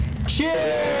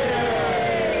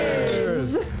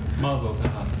Cheers! Muzzle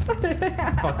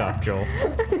tov. Fuck off, Joel.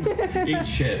 Eat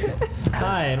shit.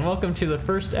 Hi, and welcome to the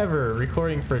first ever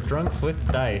recording for Drunks with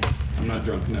Dice. I'm not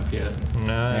drunk enough yet. No,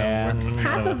 Yeah. none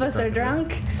Half of us are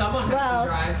drunk. Someone has Well, to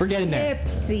drive. We're getting there.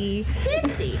 Tipsy.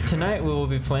 Tonight we will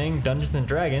be playing Dungeons &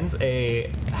 Dragons,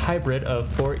 a hybrid of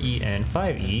 4E and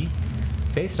 5E,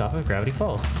 based off of Gravity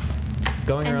Falls.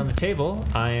 Going around the table,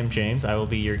 I am James. I will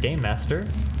be your game master.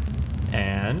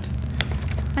 And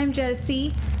I'm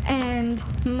Josie, and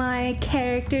my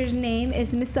character's name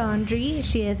is Miss Andri.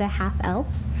 She is a half-elf.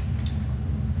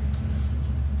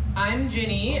 I'm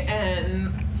Ginny,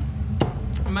 and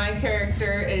my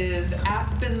character is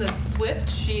Aspen the Swift.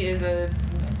 She is an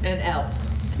elf.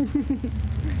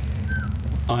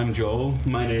 I'm Joel.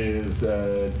 Mine is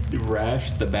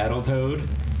Rash the Battletoad.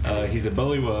 He's a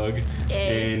bullywug,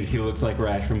 and he looks like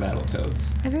Rash from Battletoads.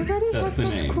 Everybody That's has the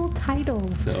such name. cool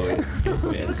titles. So it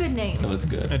fits. A good name. So it's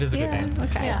good. it is a good Yeah, name.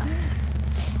 okay. Yeah.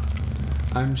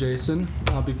 I'm Jason.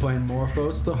 I'll be playing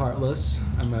Morphos the Heartless.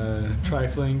 I'm a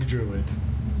trifling druid.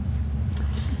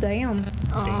 Damn.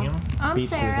 Damn. I'm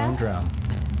Beats his own Sarah. drum.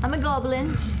 I'm a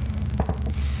goblin.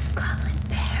 Goblin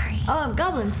Berry. Oh, I'm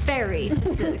goblin fairy,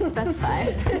 just to specify.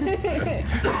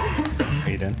 Are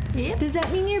you done? Yep. Does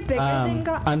that mean you're bigger than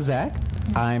I'm Zach.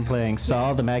 I'm playing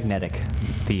Saul the Magnetic,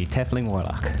 the Tiefling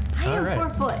Warlock. I am Alright. 4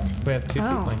 foot. We have two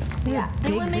tieflings. Yeah.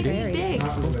 They would make me big.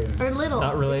 Not related. Or little.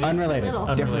 Not related. Unrelated. Little.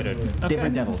 Unrelated. Okay.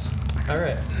 Different devils. All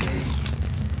right.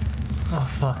 Oh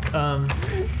fuck.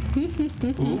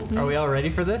 Are we all ready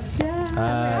for this?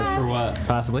 For what?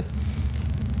 Possibly.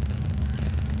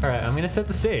 All right. I'm gonna set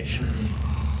the stage.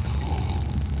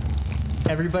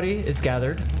 Everybody is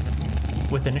gathered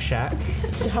within a shack.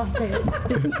 Stop it.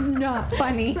 It's not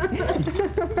funny.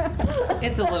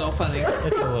 It's a little funny.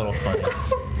 It's a little funny.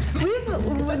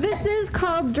 This is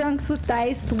called Drunks with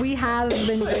Dice. We have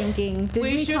been drinking. Did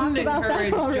We we talk shouldn't about that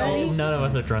encourage already? Joel's- None of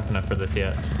us are drunk enough for this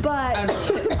yet. I don't But know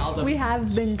what to call them. we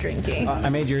have been drinking. I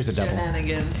made yours a double.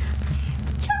 Shenanigans.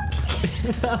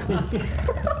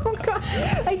 Oh God.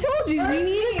 I told you, we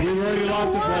need We've already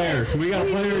lost a player. We got a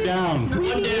player down.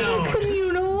 One down.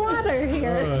 communal water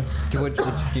here. Do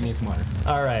you need some water?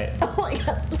 All right. Oh my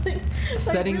god.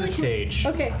 Setting the really- stage.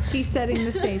 Okay, he's setting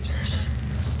the stage.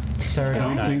 Sarah, I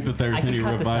don't think that there's I can any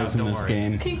cut this out, revives in don't this worry.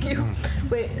 game. Thank you.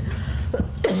 Wait.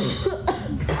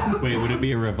 Wait, would it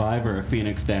be a revive or a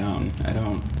Phoenix down? I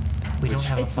don't. We don't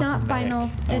have It's a not fucking final.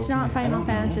 medic. It's Okay, not I Final don't know.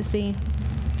 Fantasy.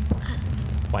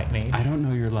 White mage. I don't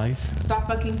know your life. Stop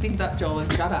fucking things up, Joel,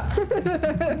 and shut up.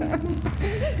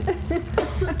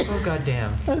 Oh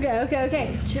goddamn.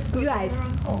 Okay. You guys.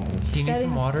 Do you need Setting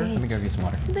some the water? stage. Let me go get some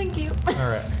water. Thank you. All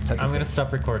right. I'm gonna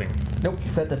stop recording. Nope.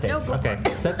 Set the stage. Nope. Okay.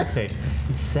 Set the stage.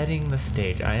 Setting the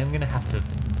stage. I am gonna have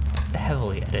to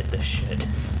heavily edit this shit.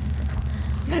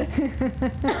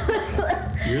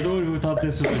 You're the one who thought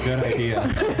this was a good idea.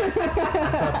 I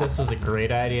thought this was a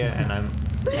great idea, and I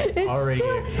already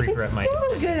regret it's my.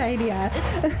 still a good idea.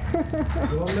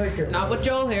 We'll make it. Not with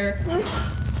Joel here.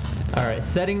 All right.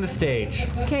 Setting the stage.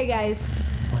 Okay, guys.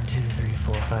 1, 2, 3,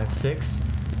 4, 5, 6.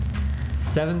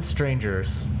 7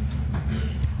 strangers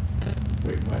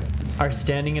Wait, what? are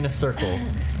standing in a circle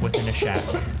within a shack.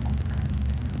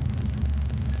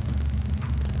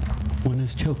 One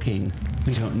is choking.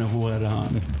 We don't know what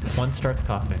on. One starts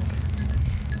coughing.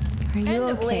 Are you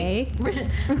And okay?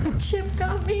 wait, Chip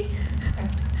got me.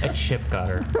 A chip got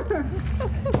her.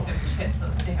 Chips,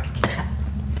 those damn cats.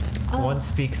 One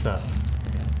speaks up.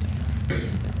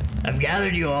 I've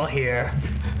gathered you all here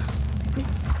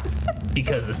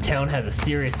because this town has a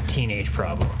serious teenage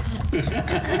problem.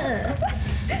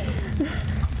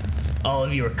 All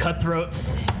of you are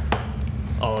cutthroats.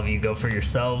 All of you go for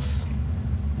yourselves.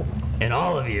 And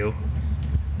all of you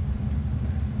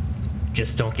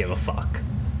just don't give a fuck.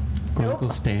 Uncle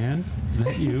Stan? Is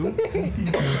that you?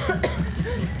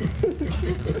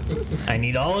 I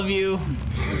need all of you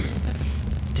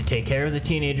to take care of the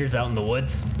teenagers out in the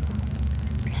woods.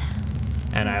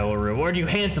 And I will reward you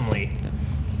handsomely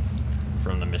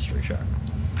from the mystery shop.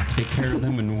 Take care of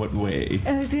them in what way?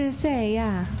 I was gonna say,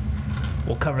 yeah.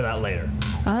 We'll cover that later.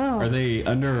 Oh. Are they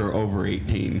under or over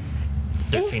 18?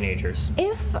 They're If- teenagers.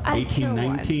 If I 18, kill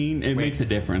 19? It makes a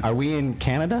difference. Are we in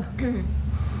Canada?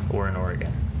 We're in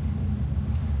Oregon.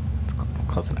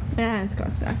 Close enough. one. Yeah, it's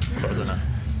close enough. Close enough.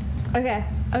 Okay.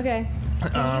 The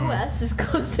U.S. is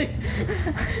closing.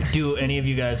 Do any of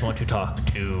you guys want to talk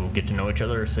to get to know each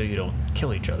other so you don't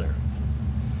kill each other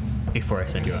before I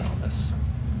send you out on this?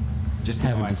 Just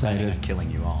Haven't know I'm planning decided. on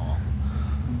killing you all.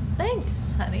 Thanks,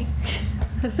 honey.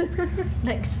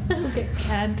 Thanks. Okay.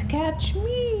 Can't catch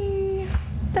me.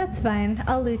 That's fine.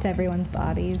 I'll loot everyone's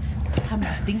bodies. I'm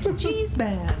a stinky cheese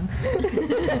man.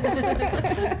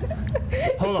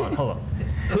 Hold on.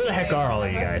 Who the heck are all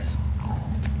of you guys?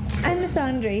 I'm Miss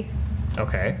Andre.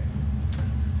 Okay.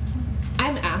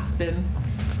 I'm Aspen.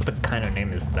 What kind of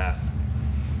name is that?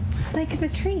 Like the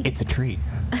tree. It's a treat.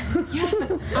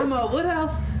 I'm a wood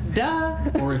elf. Duh.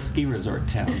 Or a ski resort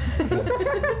town.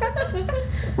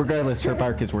 Regardless, her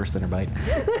bark is worse than her bite.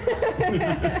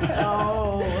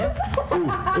 Oh.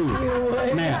 Ooh,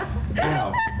 snap.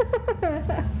 Ow.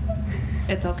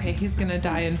 It's okay. He's gonna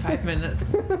die in 5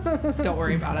 minutes. Don't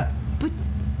worry about it.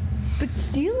 But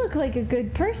you look like a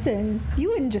good person. You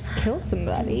wouldn't just kill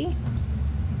somebody.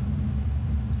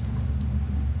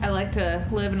 I like to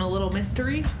live in a little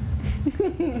mystery.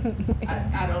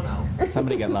 I don't know.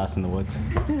 Somebody got lost in the woods.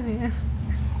 Yeah.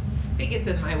 If he gets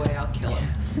in my way, I'll kill him.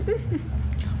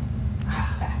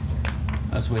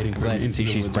 I was waiting for Glad an to see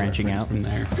Into the she's Woods branching reference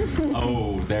out. from there.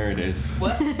 Oh, there it is.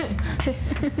 What?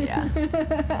 Yeah.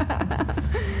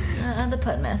 The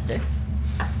pun master.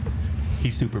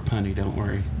 He's super punny, don't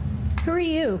worry. Who are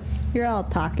you? You're all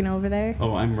talking over there.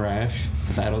 Oh, I'm Rash,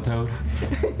 the Battletoad.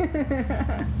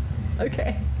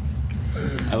 Okay.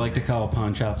 I like to call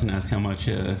pawn shops and ask how much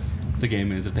the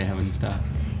game is if they have it in stock.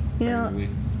 You know,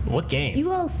 What game?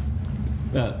 you all.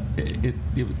 It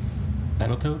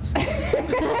Battletoads?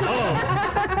 Oh!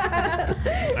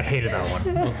 I hated that one.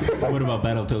 Well, what about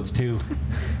Battletoads 2?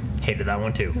 Hated that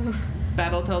one too.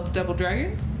 Battletoads Double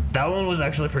Dragons? That one was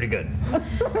actually pretty good.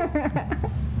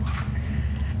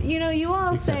 You know, you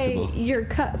all Acceptable. say you're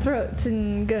cutthroats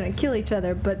and gonna kill each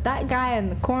other, but that guy in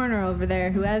the corner over there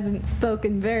who hasn't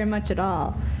spoken very much at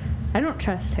all, I don't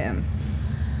trust him.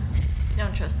 You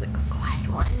don't trust the quiet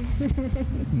ones.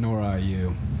 Nor are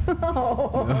you.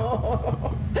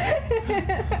 Oh.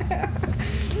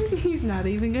 He's not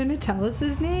even gonna tell us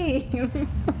his name.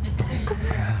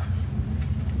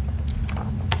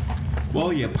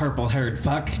 Well, you purple-haired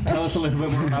fuck. Tell us a little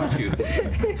bit more about you.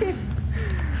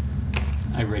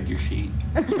 I read your sheet.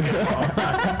 Tell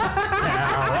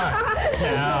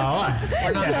us.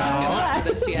 We're not talking after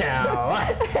this yet.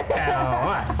 Tell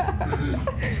us.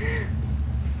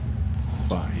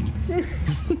 Fine.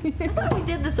 I thought we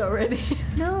did this already.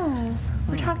 No,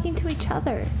 we're talking to each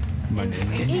other. My name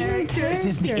is. This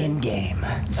is the end game.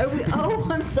 Are we? Oh,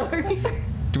 I'm sorry.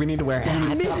 Do we need to wear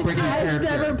hats? Breaking I've character.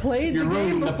 never played You're the game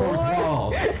ruining the fourth before.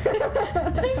 wall.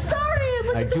 I'm sorry.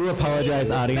 I do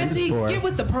apologize, audience, Betsy, for. get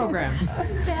with the program.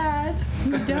 Bad.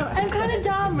 Don't. I'm kind of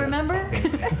dumb. Remember?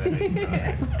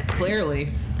 Clearly.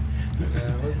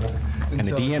 And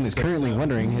the DM is currently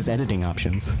wondering his editing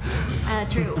options.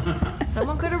 True.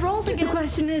 Someone could have rolled The again.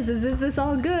 question is this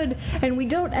all good and we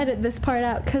don't edit this part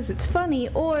out because it's funny,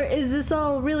 or is this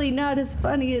all really not as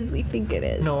funny as we think it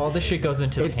is? No, all this shit goes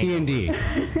into It's the D&D.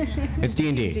 It's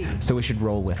D&D, so we should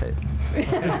roll with it.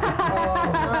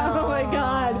 Oh my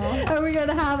god. Are we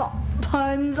gonna have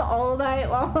puns all night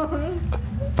long?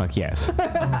 Fuck yes.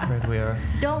 I'm afraid we are.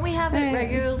 Don't we have it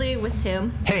regularly with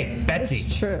him? Hey, Betsy.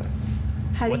 True.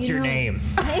 How do What's you your know? name?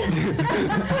 I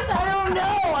don't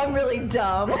know. I'm really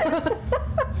dumb.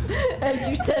 As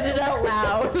you said it out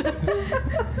loud.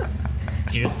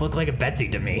 You just look like a Betsy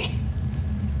to me.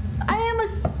 I am a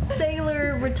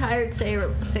sailor, retired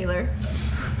sailor.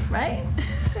 Right?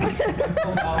 I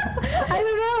don't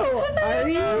know. Are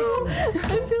you? I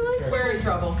feel like We're in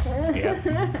trouble.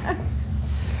 Yeah.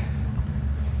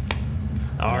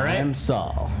 All right. I'm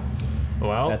Saul.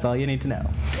 Well, That's all you need to know.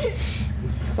 Wait,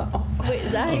 is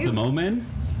that how Of the you? moment,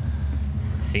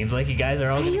 seems like you guys are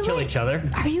all gonna you kill like- each other.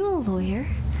 Are you a lawyer?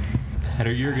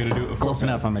 Heather, you're gonna do it. Close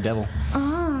enough, I'm a devil.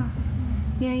 Ah.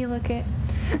 Yeah, you look it.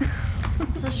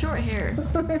 It's a short hair.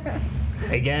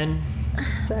 Again,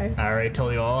 Sorry. I already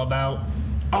told you all about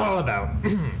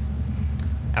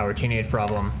our teenage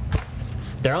problem.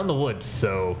 They're on the woods,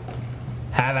 so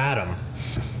have at 'em.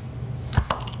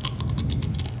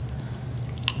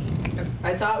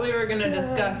 I thought we were going to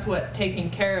discuss what taking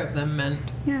care of them meant.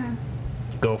 Yeah.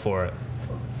 Go for it.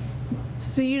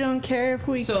 So you don't care if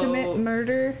we So- commit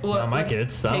murder? What, Not my what's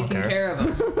kids, I don't taking care. care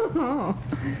of them.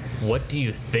 What do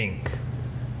you think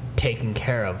taking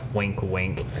care of, wink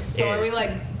wink, So are we is? like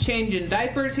changing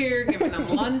diapers here, giving them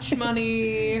lunch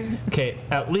money? Okay,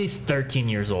 at least 13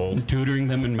 years old. Tutoring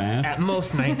them in math. At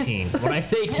most 19. When I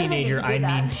say teenager, I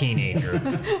mean teenager.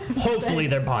 Hopefully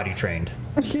they're potty trained.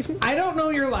 I don't know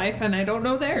your life and I don't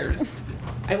know theirs.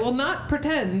 I will not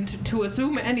pretend to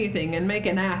assume anything and make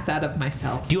an ass out of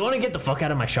myself. Do you want to get the fuck out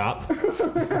of my shop?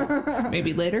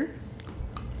 Maybe later.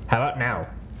 How about now?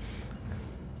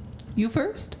 You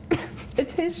first?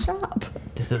 It's his shop.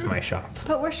 This is my shop.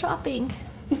 But we're shopping.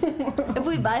 If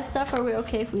we buy stuff, are we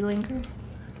okay if we linger?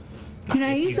 Can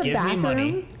I If use you the give me bathroom?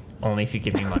 money, only if you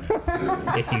give me money.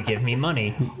 If you give me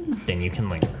money, then you can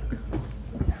linger.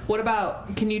 What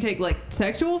about, can you take like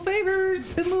sexual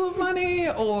favors in lieu of money,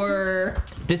 or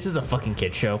This is a fucking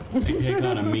kid show. I take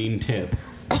on a mean tip.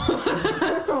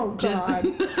 Oh God.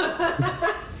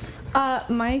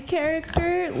 My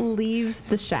character leaves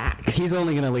the shack. He's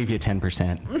only gonna leave you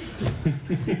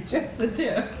 10%. just the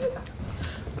tip?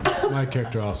 My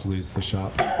character also leaves the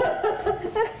shop.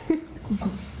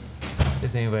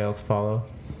 Does anybody else follow?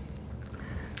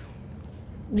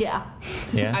 Yeah.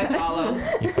 Yeah? I follow,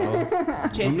 You follow?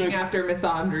 chasing after Miss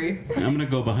Andre. I'm gonna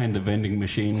go behind the vending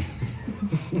machine.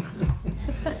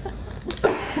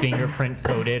 Fingerprint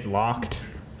coated, locked.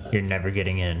 You're never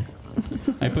getting in.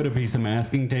 I put a piece of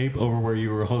masking tape over where you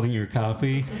were holding your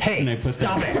coffee. and I Hey, put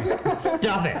stop it!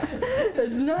 Stop it!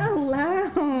 It's not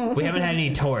allowed. We haven't had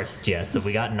any tourists yet, so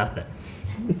we got nothing.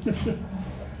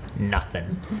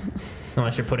 Nothing.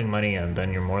 Unless you're putting money in,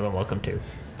 then you're more than welcome to.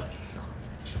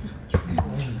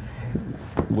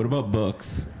 What about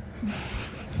books?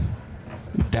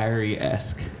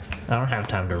 Diary-esque. I don't have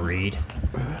time to read.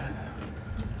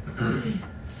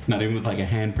 Not even with like a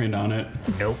handprint on it.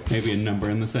 Nope. Maybe a number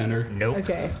in the center. Nope.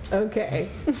 Okay. Okay.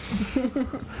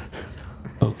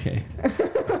 Okay.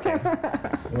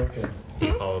 Okay. Do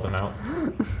you follow them out?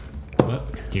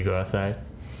 What? Do you go outside?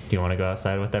 Do you want to go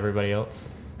outside with everybody else?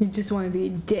 You just want to be a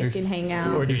dick There's- and hang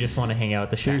out. Or do you just want to hang out at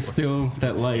the shack? There's still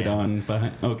that light Stan. on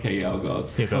behind. Okay, yeah, I'll go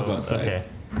outside. You go, I'll go outside. Okay.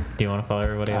 Do you want to follow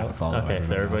everybody I'll out? follow Okay,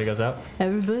 so everybody everybody goes out.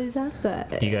 Everybody's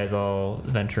outside. Do you guys all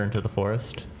venture into the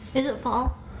forest? Is it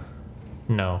fall?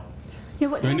 No. Yeah,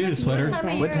 what Do I time need a is it? sweater? What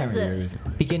time of What year time is of year it? is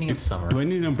it? Beginning of summer. Do I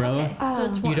need an umbrella? Okay, so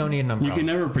it's You warm. don't need an You umbrella. can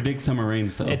never predict summer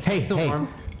rains though. It's Hey, so hey, warm.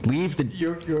 leave the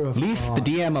You're a leave the fraud.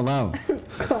 DM alone.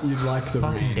 You'd like the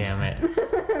Fucking rain. damn it.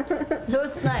 So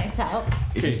it's nice out.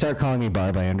 If you start calling me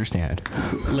Barb, I understand.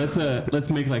 Let's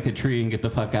make like a tree and get the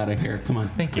fuck out of here. Come on.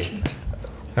 Thank you.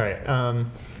 All right.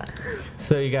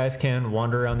 So you guys can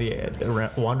wander around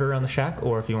the shack,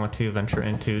 or if you want to venture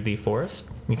into the forest,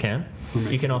 you can.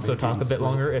 You can also talk a bit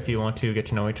longer if you want to get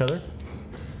to know each other.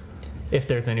 If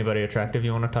there's anybody attractive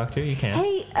you want to talk to, you can.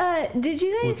 Hey, did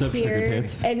you guys What's up, sugar hear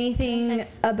tits? anything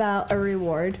about a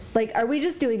reward? Like, are we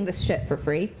just doing this shit for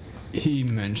free? He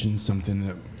mentioned something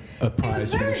that a He was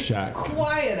prize in the very shack.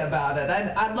 quiet about it.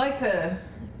 I'd like to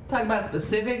talk about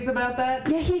specifics about that.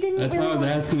 Yeah, he didn't. That's why I really was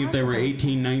wanna asking if talk they were about it.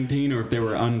 18, 19, or if they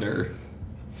were under.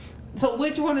 So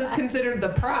which one is considered the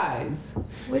prize?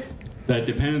 Which, That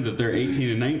depends. If they're 18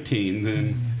 and 19,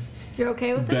 then you're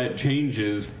okay with it? that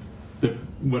changes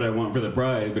what I want for the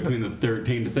prize between the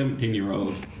 13 to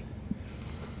 17-year-olds.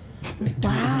 I don't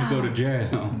want to go to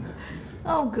jail.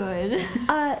 Oh, good.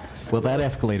 Well, that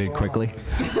escalated quickly.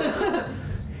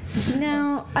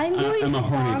 Now, I'm going I'm a to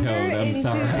horny wander toad, I'm into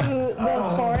sorry.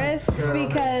 the forest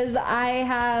because I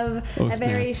have Oh, a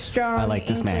very snap. strong I like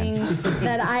this man. inkling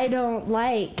that I don't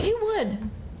like You would.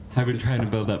 I've been trying to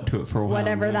build up to it for a while.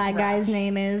 whatever now. that guy's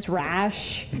name is,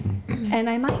 Rash. And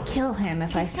I might kill him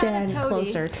if I He's kinda stand toady.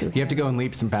 closer to him. You have to go in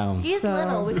leaps and bounds. He's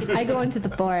little. We could I go into the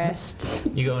forest.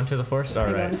 You go into the forest. All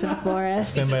I go right. into the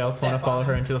forest. Does anybody else want to Step follow on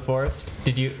her it. into the forest?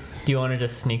 Do you want to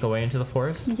just sneak away into the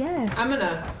forest? Yes. I'm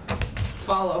gonna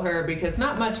follow her because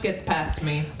not much gets past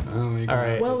me. Oh, you All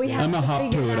right. Well, we have I'm a to hop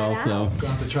figure to it that also. out.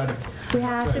 have to try to. We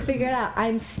have to figure it out.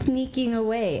 I'm sneaking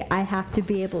away. I have to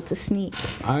be able to sneak.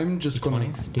 I'm just gonna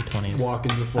D20s. walk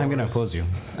into the forest. I'm gonna oppose you.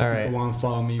 All I right. want to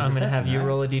follow me. I'm gonna have you Right?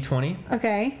 roll a D20,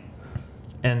 Okay.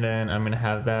 and then I'm gonna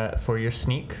have that for your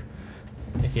sneak.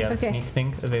 If you have Okay. a sneak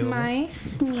thing available. My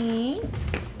sneak.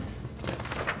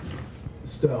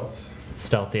 Stealth.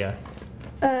 Stealth, yeah.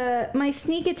 My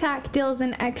sneak attack deals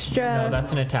an extra. No,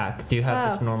 that's an attack. Do you have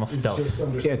just Oh. normal stealth?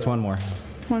 Yeah, it's one more.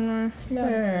 One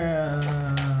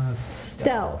more.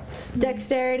 Stealth.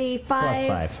 Dexterity Plus 5.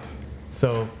 5.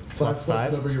 So plus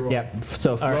 5. Whatever you roll. Yep.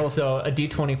 So All roll. right. So a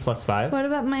D20 plus 5. What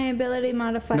about my ability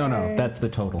modifier? No, that's the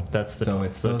total. That's the so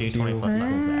it's so those D20 two plus 5.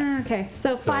 equals that. Okay,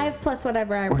 so 5 plus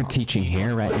whatever I roll. We're teaching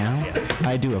here right now.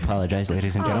 I do apologize,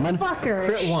 ladies and Oh, gentlemen. fucker.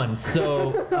 Crit 1.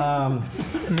 So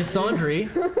Miss Andre.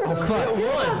 Oh fuck. Crit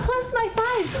 1. Plus my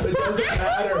 5. It doesn't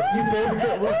matter. You both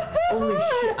crit 1. Holy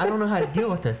shit! I don't know how to deal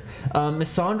with this.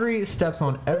 Miss Andre steps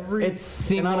on every It's an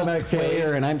single automatic twig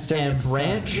failure, and I'm staring and at the sun.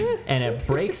 branch, and it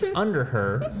breaks under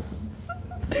her.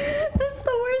 That's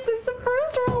the worst. It's the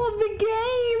first roll of the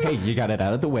game. hey, you got it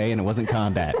out of the way and it wasn't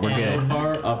combat. We're So good.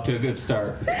 far, off to a good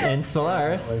start. And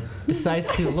Solaris decides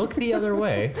to look the other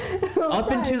way,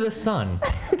 up into the sun,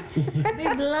 Be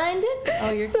blinded?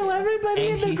 Oh, you're So everybody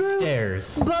and in the he group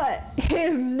stares. but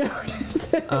him notices.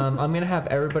 I'm gonna have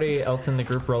everybody else in the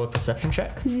group roll a perception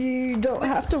check. You don't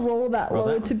have to roll that Roll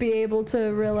low that to be able to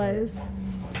realize.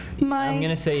 My I'm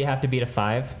gonna say you have to beat a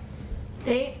 5.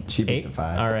 8. She beat 8. the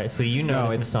 5. All right, so you No,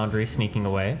 notice it's- Miss Andre sneaking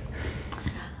away.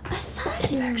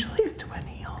 It's actually a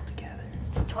 20 altogether.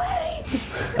 It's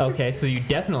 20. Okay, so you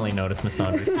definitely notice Miss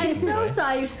Andre I sneaking so away.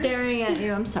 saw you staring at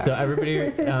you. I'm sorry. So everybody,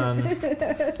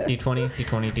 D20,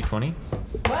 D20, D20.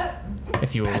 What?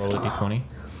 If you will roll a D20.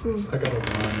 I got a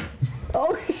 1.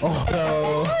 oh,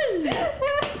 So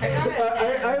I got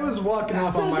it. I was walking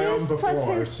off so on my own this before, plus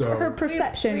his so her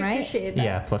perception, We right? appreciate that.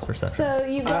 yeah, plus perception. So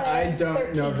you got I don't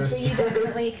 13, notice. So you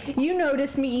definitely you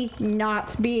notice me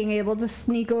not being able to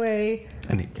sneak away.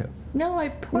 I need to go. No, I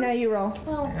poured. Now you roll.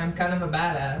 Oh, I'm kind of a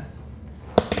badass.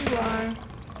 you are.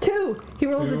 2. He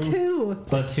rolls a 2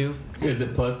 Plus 2 Is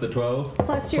it plus the 12?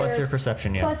 plus your plus your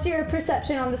perception, yeah. plus your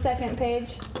perception on the second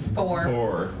page. 4.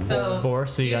 4. So 4,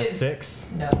 so you got didn't- 6.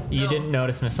 No. You no. didn't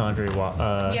notice Miss Andre He has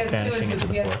 2 vanishing and into 2.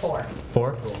 the He has forest.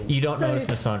 4. 4? You don't So notice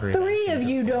Miss Andre. 3 of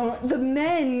you don't. The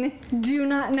men do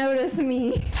not notice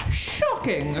me,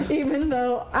 Shocking. even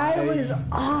though I was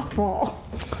awful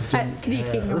at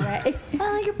sneaking away.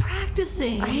 Well, you're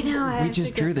practicing. I know. We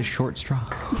just drew the short straw.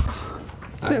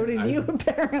 So did you,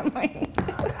 apparently.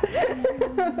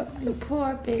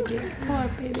 Poor baby. Poor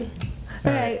baby.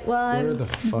 All right. Well, Where I'm the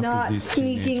fuck is not these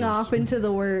sneaking teenagers? off into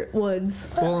the woods.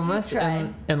 Well, unless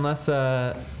tried. unless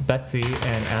Betsy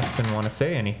and Aspen want to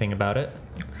say anything about it.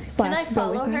 Can I Go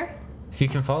follow with me. her? If you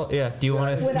can follow, yeah. Do you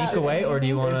want to Without sneak away or do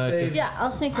you want to If they- just? Yeah,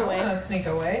 I'll sneak I away. want to sneak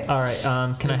away. All right.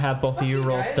 Can I have both of Fuck you you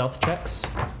roll guys. stealth checks?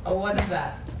 Oh, what is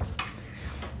that?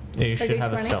 You should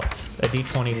have a D20? stealth. A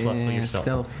D20 plus what your stealth.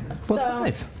 Stealth. Plus So-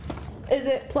 5. Is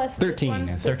it plus this 13 one?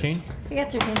 is 13. I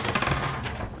got 13.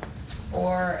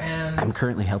 4 and I'm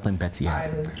currently helping Betsy out.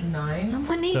 5 is 9.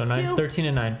 Someone needs So 9, to. 13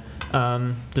 and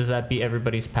 9. Does that beat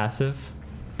everybody's passive?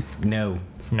 No.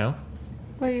 No.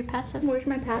 Where are you passive? Where's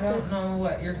my I passive? don't know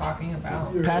what you're talking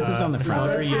about. Passive's on the Miss front.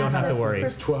 Andre, you don't have to Passive worry.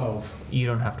 is 12. You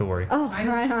don't have to worry. Oh, I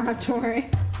know. I don't have to worry.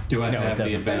 Do I No, it have the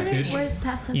doesn't. advantage? Where's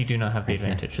passive? You do not have the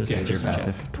advantage. This Okay, is your just a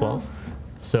check. passive. 12.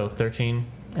 So 13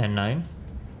 and 9.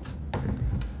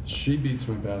 She beats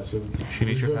my passive. She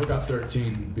beats your Whoever passive. got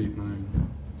 13 beat mine.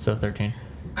 So 13.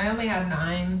 I only had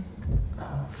 9.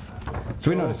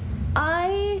 So we noticed.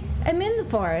 I am in the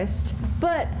forest,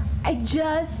 but I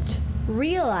just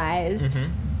realized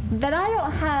that I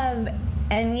don't have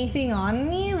anything on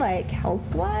me, like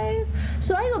health-wise.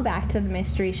 So I go back to the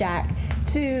Mystery Shack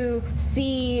to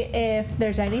see if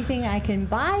there's anything I can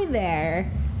buy there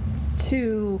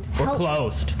to We're help.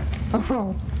 closed.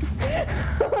 Oh.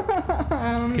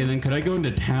 Okay, then could I go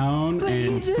into town But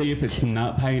you and see if just- it's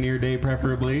not Pioneer Day,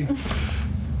 preferably?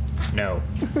 No.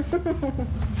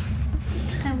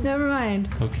 Never mind.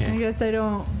 I Okay. guess I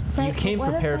don't. You came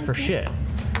prepared for shit.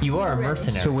 You are a Really?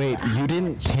 mercenary. So wait, you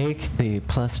didn't take the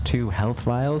 +2 health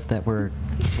vials that were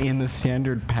in the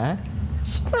standard pack?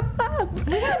 I wasn't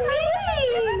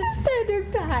given the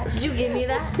standard patch. Did you give me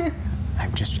that?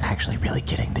 I'm just actually really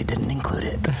kidding. They didn't include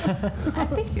it. I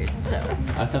figured so.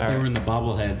 I thought they were in the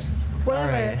bobbleheads.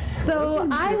 Whatever. Alright. So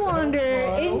I wander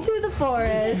into the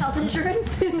forest, Health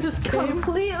insurance in this company.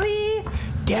 completely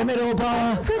Damn it,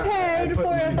 Oba! prepared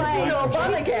for if I Yo,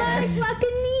 scrape my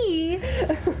fucking knee.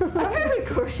 Are we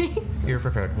recording? You're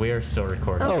prepared. We are still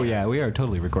recording. Oh yeah, we are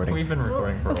totally recording. We've been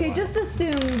recording for a Okay, while. just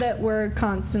assume that we're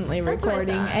constantly That's what I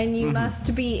recording, thought. and you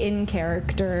must be in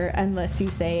character unless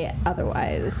you say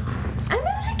otherwise. I'm out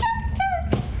of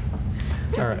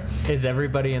character. All right. Is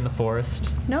everybody in the forest?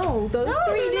 No, those No,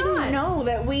 three they're didn't not. know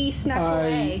that we snuck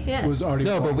away. I Yes. was already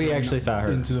No, but we wandering actually saw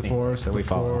her into the sneak, forest so we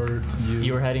followed. before you.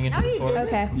 You were heading into No, the you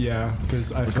forest. didn't. Okay. Yeah,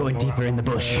 because I. We're going deeper in the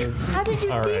bush. How did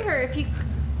you All see right. her? If you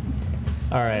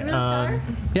All right. really saw her?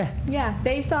 Yeah. Yeah,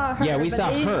 they saw her. Yeah, we but saw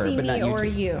they didn't her, see but me not you or two.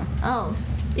 you. Oh,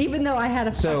 Even though I had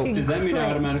a So, fucking Does that mean I crit.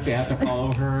 automatically have to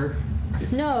follow her?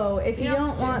 No, if you You don't don't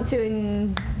have want to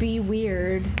and be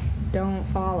weird, don't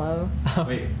follow.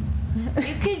 Wait,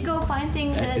 you could go find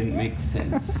things that that didn't make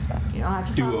sense. you don't have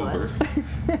to Do follow over. us.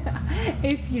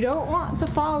 If you don't want to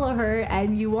follow her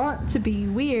and you want to be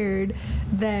weird,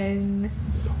 then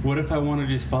What if I want to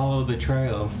just follow the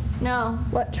trail? No.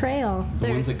 what trail? The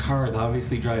ones There's- that cars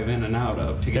obviously drive in and out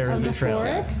of to get There to is the a trail.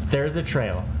 forest? There is a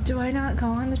trail. Do I not go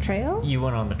on the trail? You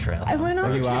went on the trail. I went on Are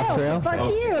the you trail. off trail? So fuck Oh.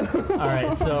 you. All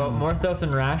right. So Morthos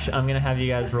and Rash, I'm gonna have you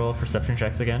guys roll perception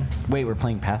checks again. Wait, we're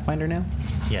playing Pathfinder now?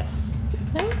 Yes.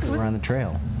 We're on the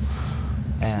trail.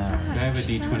 Can I have a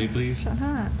D20, please? Shut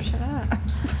up.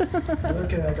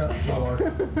 Okay, I got 4.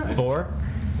 4.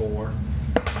 4.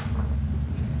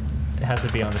 It has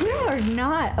to be on the We are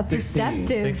not a 16.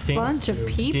 perceptive 16? bunch of Do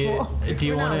you, people. do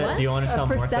you We're not want to what? do you want to A tell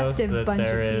Morthos perceptive that bunch of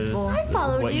there is people. I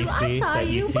followed what you. you I see saw that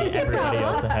you you. see What's your everybody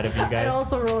problem? else ahead of you I guys?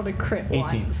 also rolled a crit 18.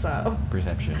 once, so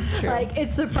Perception. like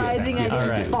it's surprising Yes. I All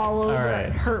didn't right. fall over All right.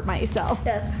 and hurt myself.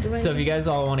 Yes. So if you guys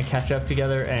all want to catch up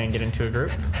together and get into a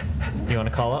group, you want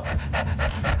to call up,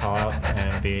 call out,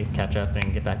 and catch up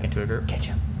and get back into a group.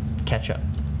 Catch up.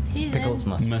 He's Pickles in.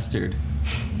 mustard. Mustard.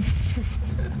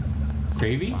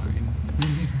 Gravy?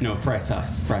 No, fry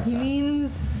sauce. Fry sauce.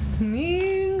 Means,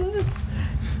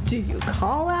 do you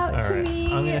call out All to right. me?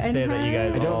 I'm gonna and say that you her?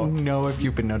 guys I all. don't know if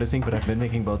you've been noticing, but I've been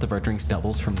making both of our drinks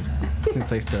doubles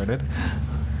since I started.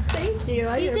 Thank you.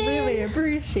 I He's really in.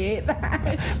 appreciate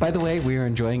that. By the way, we are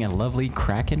enjoying a lovely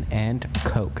Kraken and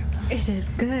Coke. It is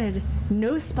good.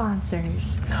 No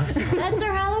sponsors. That's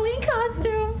our Halloween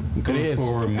costume. I'm going It is,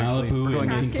 for actually. Malibu We're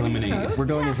going and as- pink lemonade. We're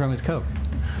going as rum as Coke.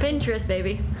 Pinterest,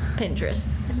 baby. Pinterest.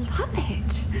 I love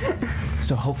it.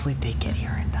 So hopefully they get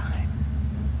here in time.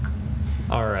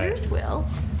 All right. Here's Will.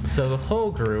 So the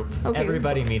whole group, Okay.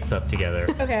 everybody meets up together.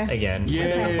 Okay. Again in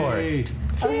Yay! the forest.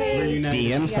 We're united.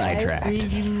 DM guys. sidetracked.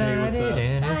 Reunited up?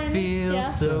 and I it missed feels ya.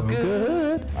 so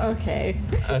good. Okay.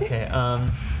 Okay.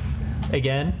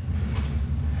 Again,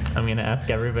 I'm gonna ask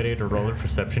everybody to roll a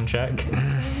perception check.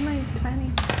 My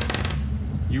 20.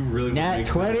 You really Nat want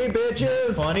 20,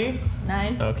 bitches! 20.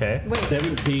 9. Okay. Wait,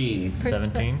 17.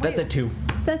 17. That's a 2.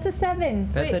 that's a 7.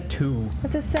 That's Wait. a 2.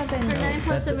 That's a 7. So 9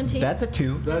 plus 17. That's a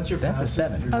 2. That's your That's a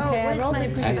passive. 7. Okay, I what's rolled my a two.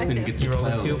 perspective? Aspen gets You a rolled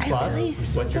a 12. 2 plus. really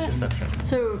What's your suck. perception?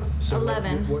 So, So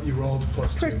 11. What you rolled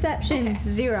plus 2. Perception,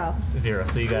 0. 0.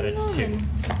 So you got a 2.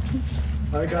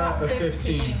 I got a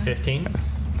 15. 15.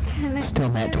 Still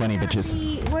nat 20,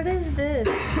 bitches. What is this?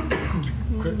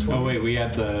 Crit 20. Oh, wait, we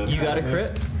have the. You got a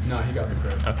crit? No, he got the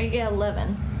crit. I get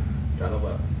 11. Got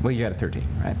 11. Well, you got a 13,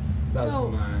 right? That was No.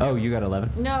 mine. Oh, you got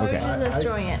 11? No, okay. we're just I-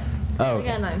 throwing it. Oh, I okay.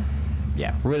 got 9.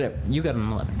 Yeah, you got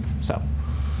an 11. So,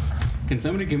 Can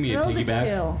somebody give me a Rolled a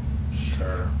piggyback? 2.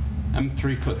 Sure. I'm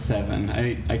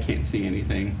 3'7". I can't see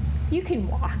anything. You can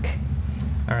walk.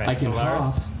 All right. I can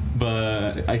Solaris. hop,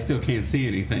 but I still can't see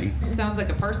anything. Sounds like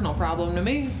a personal problem to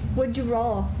me. What'd you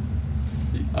roll?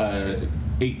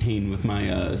 18 with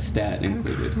my stat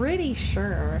included. Pretty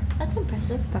sure. That's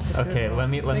impressive. That's a good Okay. roll. Let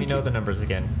me Thank know you. the numbers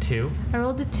again. 2, I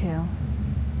rolled a 2.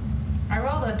 I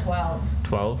rolled a 12.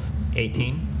 12,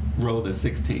 18. Rolled a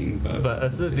 16, but,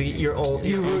 But your old.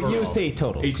 your you overall. say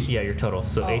total. 18. Yeah, your total.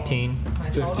 So 18 My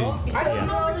 15. totals? I don't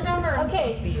know which number I'm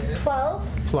supposed to use. 12.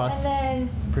 Plus- And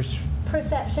then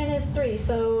perception is 3,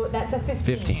 so that's a 15.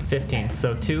 15. 15.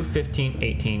 So 2, 15,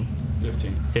 18,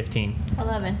 15. 15,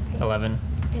 11. 11.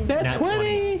 Nat Nat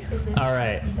 20! All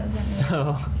right.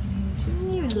 So.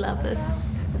 You love this.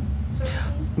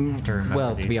 to remember Well,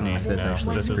 to these be honest, names that's now.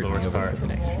 actually This is the screwing me worst over part. for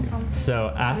the next few.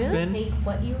 So Aspen, Take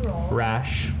what you roll.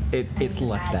 Rash, It's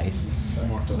luck dice.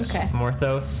 Morphos. Okay.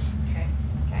 Morthos,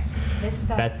 Okay. This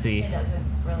stuff, Betsy. it doesn't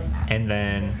really matter. and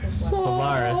then This is what-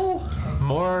 Solaris.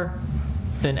 More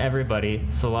than everybody,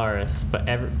 Solaris, but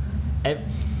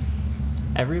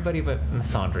everybody but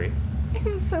Misandry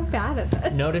I'm so bad at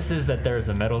that. notices that there is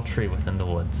a metal tree within the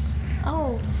woods.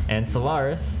 Oh. And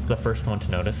Solaris, the first one to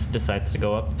notice, decides to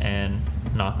go up and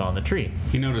knock on the tree.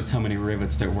 he noticed how many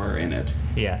rivets there were in it.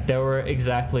 Yeah, there were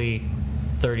exactly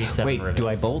 37 Wait, rivets. do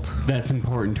I bolt? That's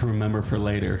important to remember for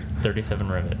later. 37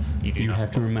 rivets. You do You not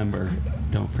have to remember.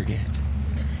 Don't forget.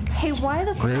 Hey, why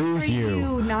the fuck Screw are you.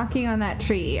 you knocking on that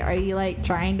tree? Are you like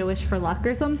trying to wish for luck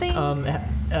or something?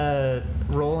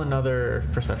 Roll another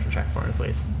perception check for me,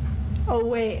 please. Oh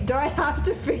wait, do I have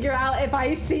to figure out if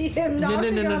I see him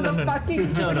knocking on the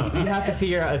fucking tree? No, you have to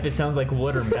figure out if it sounds like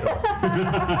wood or metal.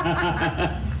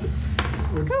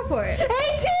 Go for it.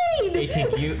 18!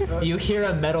 18. You hear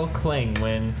a metal clang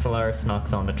when Solaris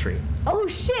knocks on the tree. Oh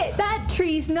shit, that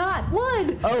tree's not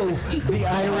wood! Oh, the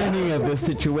irony of this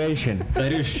situation.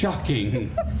 That is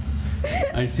shocking.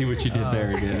 I see what you did there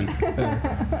again.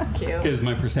 Cute. Because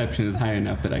my perception is high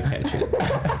enough that I catch it.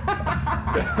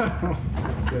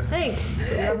 Thanks.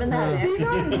 Rubbing that in. These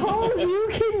are calls you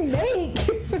can make!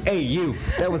 Hey, you.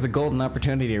 That was a golden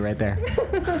opportunity right there.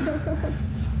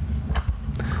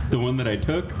 The one that I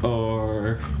took,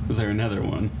 or was there another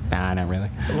one? Nah, not really.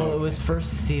 Well, it was first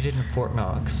seated in Fort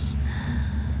Knox,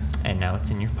 and now it's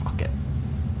in your pocket.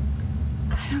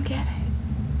 I don't get it.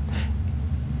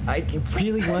 I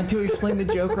really want to explain the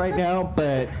joke right now,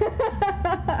 but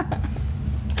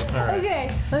All right.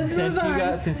 Okay, let's move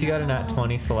on. Since you got a nat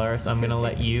 20, Solaris, I'm gonna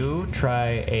let you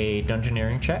try a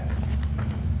dungeoneering check.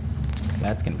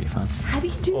 That's gonna be fun. How do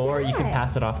you do Or that? you can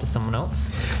pass it off to someone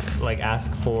else. Like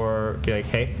ask for, be like,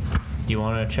 hey, do you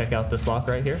want to check out this lock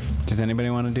right here? Does anybody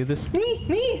want to do this?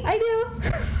 Me, I do.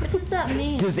 What does that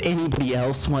mean? Does anybody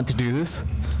else want to do this?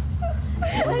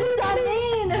 What does that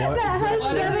mean? What That is has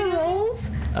What never do we do? rolls.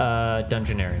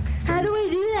 Dungeoneering. How do I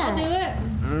do that? I'll do it.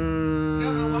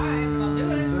 Don't know why, but I'll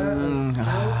do it.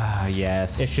 Ah,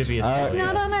 yes. It should be a It's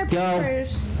not on our Go.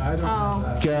 papers. I don't know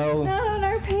that. It's Go. not on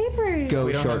our papers. Go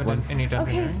We don't short have one. any dungeoneering.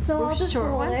 Okay, so I'll just short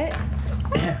roll one? it.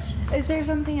 Is there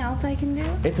something else I can do?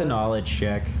 It's a knowledge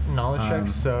check. Knowledge check,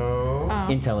 so... Oh.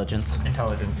 Intelligence.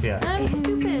 Intelligence, yeah. I'm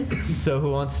stupid. So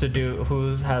who wants to do,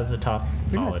 who has the top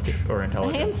knowledge or I am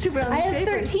intelligence? stupid on I the have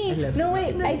papers. 13. No,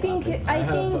 wait. I think I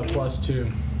have a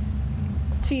 +2.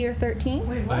 to your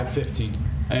 13. I have 15.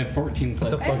 I have 14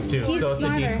 plus It's a plus 2, He's so it's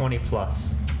smarter. a d20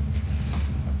 plus.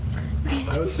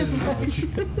 I would say knowledge.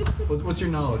 What's your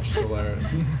knowledge,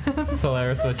 Solaris?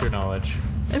 Solaris, what's your knowledge?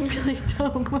 I'm really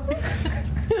dumb.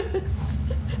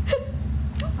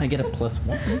 I get a +1. Plus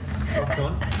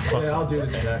 1? Plus Yeah, I'll do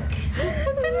the check.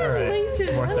 Alright,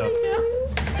 Morthos.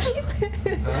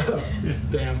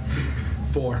 Damn.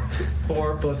 4.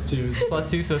 4 Plus 2.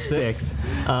 plus 2, so 6.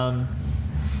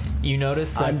 You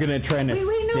notice that... I'm gonna try and Wait,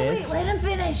 assist. no, wait. Let him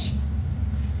finish.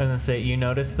 I was gonna say, you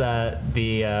notice that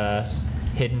the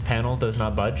hidden panel does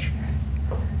not budge.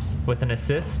 With an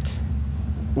assist,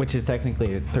 Which is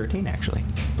technically a 13, actually.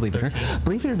 Believe it or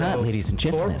not, so ladies and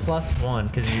 4 gentlemen. plus 1,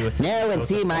 because you assist. Now and both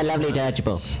see the my plus lovely one.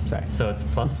 dodgeable. Sorry. So it's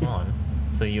plus 1.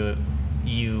 So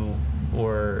you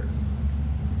were...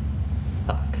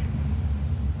 Fuck.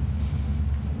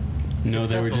 No,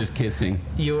 they were Successful. just kissing.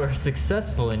 You were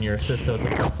successful in your assist, so it's a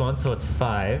plus 1, so it's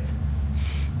 5.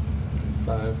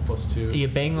 5 plus 2. You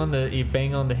bang on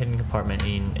the hidden compartment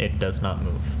and it does not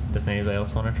move. Does anybody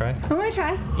else want to try? I want to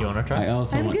try. You want to try? I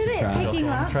also I'm want good to at try. picking Also wanna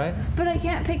locks, try? but I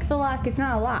can't pick the lock. It's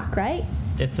not a lock, right?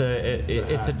 It's a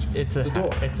door.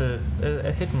 It's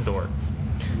a hidden door.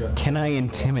 Can I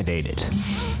intimidate it?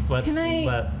 Let's Can I-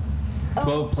 let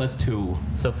 12 plus 2.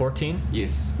 so 14.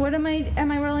 Yes. What am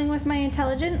I rolling with my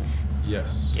intelligence?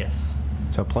 Yes. Yes.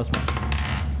 So +1.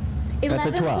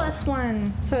 11 12. plus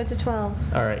 1, so it's a 12.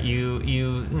 All right.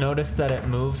 You notice that it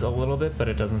moves a little bit, but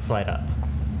it doesn't slide up.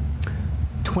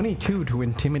 22 to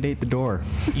intimidate the door.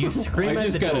 You scream I at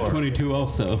just the got door. a 22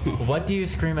 also. What do you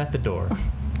scream at the door?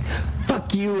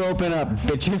 Fuck you, open up,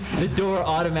 bitches. The door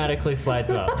automatically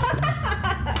slides up.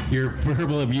 Your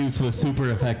verbal abuse was super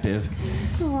effective.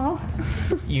 Aw.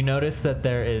 You notice that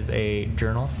there is a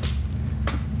journal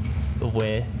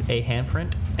with a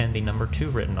handprint and the number 2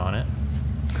 written on it,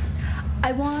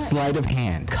 I want. Sleight of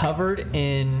hand. covered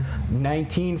in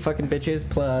 19 fucking bitches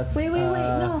plus. Wait,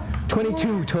 no.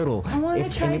 22 total. I want to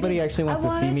If try. anybody actually wants to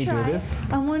see me do this,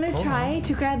 I want to Hold try on.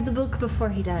 to grab the book before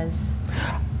he does.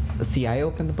 see, I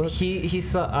opened the book. he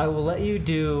saw. I will let you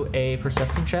do a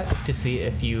perception check to see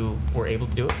if you were able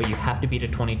to do it, but you have to beat a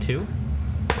 22.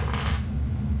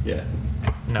 Yeah.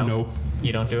 No. Nope.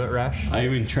 You don't do it, Rash. I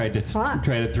even tried to Fuck.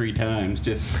 tried it 3 times.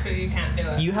 Just So you can't do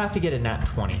it. You have to get a nat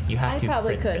 20. You have I to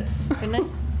probably crit could. this. Couldn't I?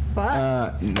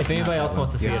 Fuck. If anybody else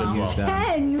wants to see it as well.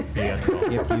 10. So you have to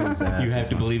roll. You have to use. you have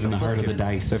to believe in the heart of the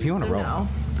dice. So if you want to roll, No.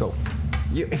 go.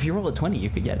 If you roll a 20, you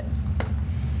could get it.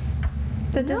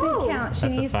 That doesn't No. count. She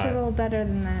That's a needs to 5. roll better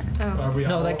than that. Oh. Are we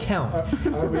No, all- that counts.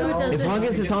 Are we No, it all- doesn't. As long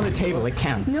as it's on the table, it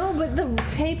counts. No, but the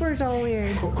paper's all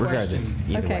weird. Regardless, Question.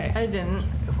 either Okay. way. I didn't.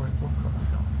 We're close.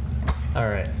 So. All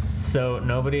right. So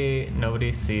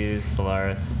nobody sees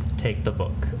Solaris take the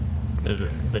book,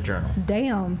 the journal.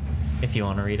 Damn. If you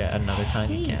want to read it another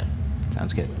time, you can.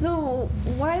 Sounds good. So,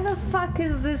 why the fuck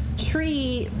is this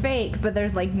tree fake, but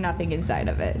there's like nothing inside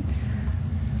of it?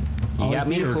 You All I got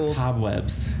me see are fooled.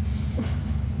 cobwebs.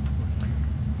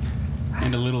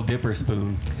 And a little dipper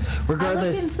spoon. I look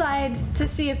Regardless, inside to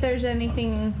see if there's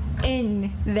anything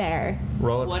in there.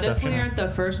 Roll a What if perception. we aren't the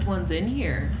first ones in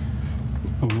here?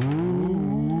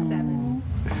 Ooh. 7.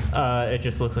 It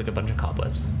just looks like a bunch of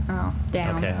cobwebs. Oh,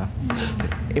 damn. Okay.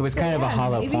 it was kind of a Yeah,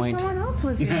 hollow maybe point. someone else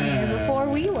was in here before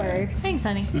we were. Thanks,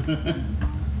 honey.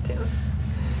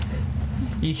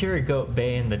 You hear a goat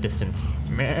bay in the distance.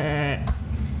 Meh.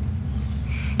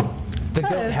 The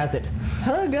goat has it.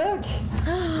 Hello, goat.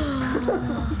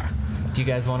 Do you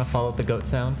guys want to follow the goat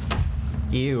sounds,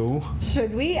 Ew.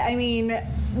 Should we? I mean,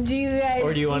 do you guys?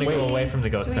 or do you want to see go away from the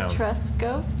goat Do we sounds? trust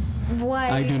goats? Why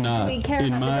I do not. We care In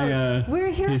about my, the goats? We're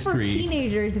here history, for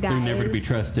teenagers, guys. They're never to be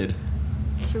trusted.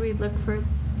 Should we look for them?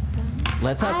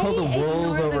 Let's not pull the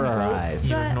wolves ignore the over our goat eyes.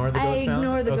 You ignore the goat I sound?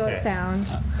 ignore the goat Okay. sound.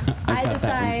 I caught that one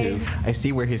decide. too. I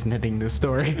see where he's knitting this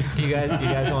story. Do you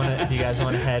guys want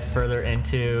to head further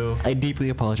into? I deeply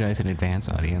apologize in advance,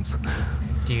 audience.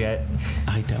 Do you get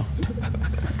I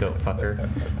don't. go fucker?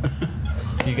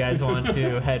 Do you guys want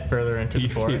to head further into the You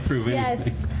can't forest? prove anything.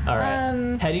 Yes. All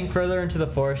right. Heading further into the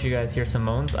forest, you guys hear some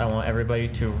moans. I want everybody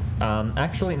to.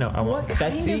 Actually, no. I want What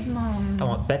kind Betsy. of moans? I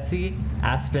want Betsy,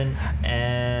 Aspen,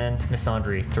 and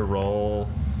Missandre to roll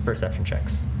perception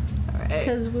checks. Alright.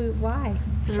 Because why?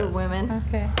 Because we're women.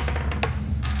 Okay.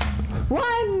 1!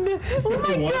 Oh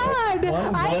my One- god!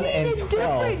 one, I one, need and a 12.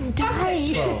 different die.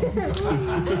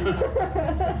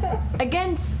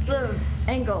 Against the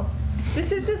angle.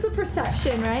 This is just a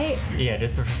perception, right? Yeah,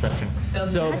 just a perception.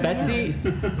 Doesn't So matter.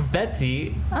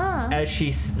 Betsy, Ah. as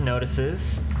she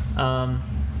notices,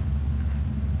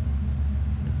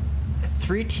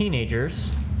 3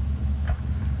 teenagers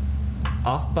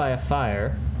off by a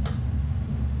fire.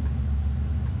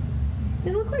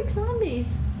 They look like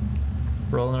zombies.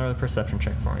 Roll another perception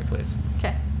check for me, please.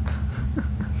 Okay.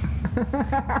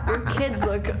 Your kids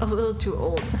look a little too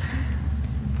old.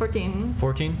 14.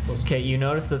 14. Okay, you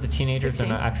notice that the teenagers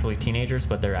 16. are not actually teenagers,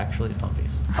 but they're actually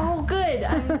zombies. Oh, good.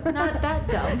 I'm not that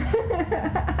dumb.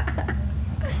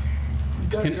 You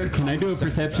got good Can I do a common sense,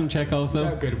 perception though. check You also?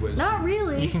 got good wisdom. Not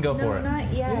really. You can go for No, it.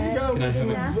 not yet. You got Can I have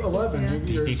wisdom ask of you 11.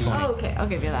 to. You're D20. Oh, okay. I'll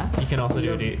give you that. You can also You do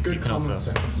a have D. good You can common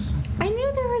also sense. I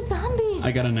knew there were zombies.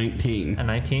 I got a 19. a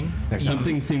 19.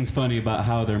 Something seems funny about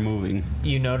how they're moving.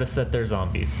 You notice that they're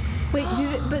zombies. Wait,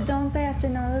 but don't they have to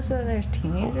notice that there's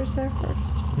teenagers there?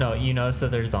 No, you notice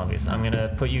that there's zombies. I'm gonna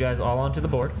put you guys all onto the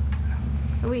board.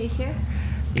 Are we here?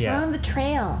 We're Yeah. on the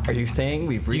trail. Are you saying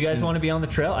we've Do reached you guys want to be on the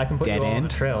trail? I can put you dead all on the end?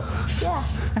 trail. Yeah.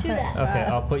 Do that. Okay,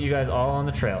 I'll put you guys all on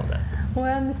the trail then. We're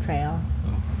on the trail.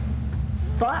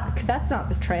 Fuck, that's not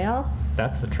the trail.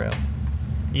 That's the trail.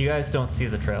 You guys don't see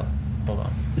the trail. Hold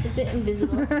on. Is it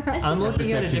invisible? I see I'm no-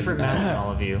 looking at a Perception different is map bad. than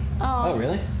all of you. Oh,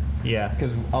 really? Yeah.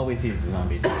 Because all we see is the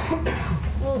zombies.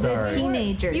 Well, the Sorry.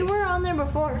 teenagers. You were on there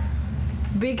before.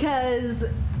 Because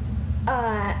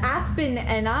Aspen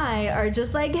and I are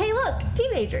just like, hey, look,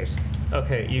 teenagers.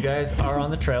 Okay, you guys are on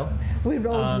the trail. We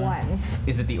rolled ones.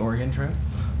 Is it the Oregon Trail?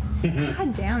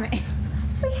 God damn it.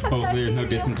 We have Hopefully there's no diarrhea.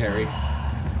 dysentery.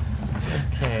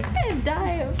 Okay. I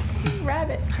die of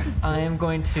rabbit. I am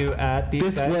going to add these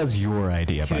This guys was your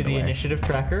idea, to by the the way. initiative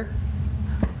tracker.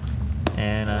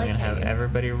 And I'm like going to have how you-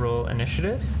 everybody roll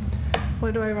initiative.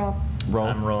 What do I roll? Roll.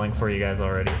 I'm rolling for you guys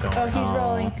already. Don't Oh, worry. he's Oh.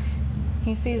 rolling.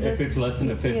 He sees us. If it's less than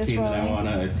He a sees us 15, then I rolling. want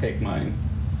to take mine.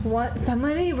 What?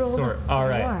 Somebody rolled Sort. a 4. All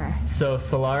right. So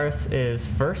Solaris is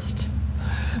first.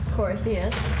 Of course he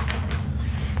is.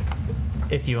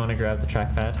 If you want to grab the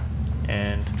trackpad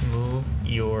and move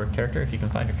your character, if you can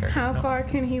find your character. How No. far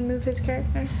can he move his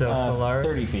character? So Solaris.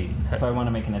 30 feet. If I want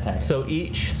to make an attack. So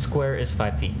each square is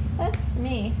 5 feet. That's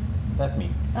me. That's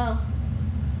me. Oh.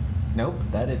 Nope,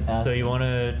 that is us. So you want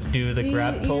to do the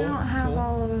grab you tool? don't have tool?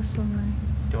 all of us on there.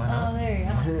 Do I Oh, not? there you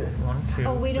go. 1, 2,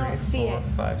 Oh, we don't 3, see 4, it.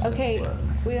 5, 6, Okay,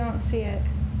 7. we don't see it.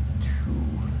 2,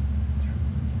 3,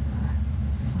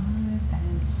 5,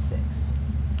 and 6.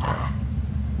 I'm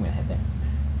gonna head there.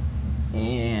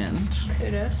 And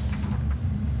Kudos.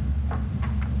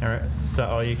 All right. Is that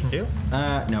all you can do?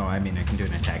 no, I mean I can do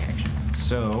an attack action.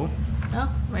 So Oh,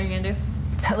 what are you gonna do?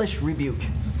 hellish rebuke.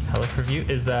 Hellish Review.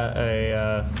 Is that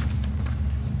a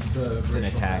It's a an ritual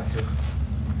attack. passive.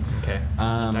 okay?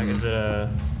 Is it a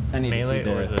I need melee to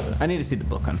see or is it? I need to see the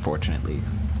book, unfortunately.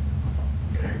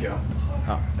 There you go.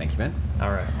 Oh, thank you, Ben.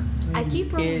 All right. I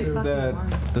keep rolling fucking the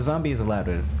ones. the zombie is allowed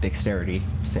a dexterity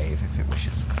save if it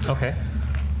wishes. Okay.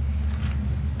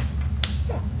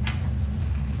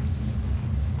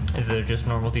 Is it just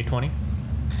normal D20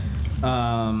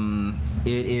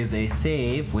 It is a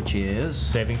save, which is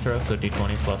saving throw? So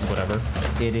D20 plus whatever.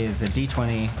 it is a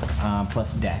D20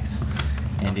 plus Dex,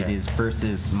 and it Okay. is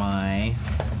versus my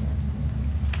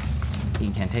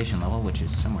incantation level, which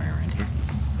is somewhere around here.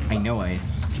 I know I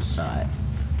just saw it.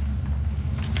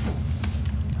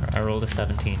 I rolled a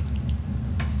 17.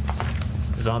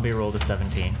 Zombie rolled a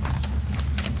 17.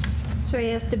 So he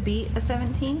has to beat a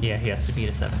 17? Yeah, he has to beat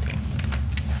a 17.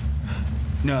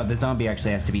 No, the zombie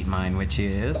actually has to beat mine, which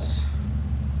is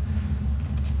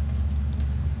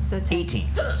So 10. 18.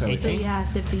 So 18? So you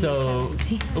have to beat So,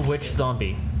 17. which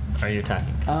zombie are you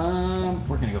attacking?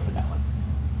 we're gonna go for that one.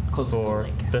 Closest to the For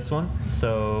lake. this one?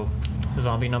 So,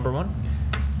 zombie number 1?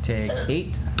 Takes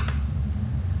 8.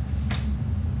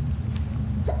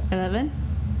 11?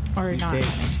 Or He not? takes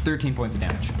 13 points of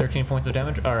damage. 13 points of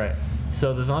damage? Alright.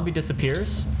 So the zombie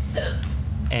disappears.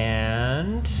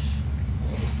 And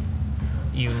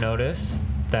you notice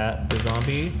that the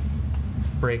zombie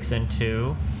breaks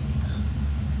into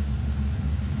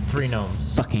 3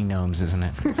 gnomes. Fucking gnomes, isn't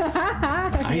it?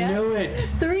 I know it.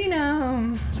 3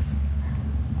 gnomes.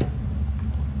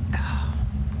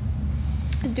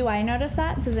 Do I notice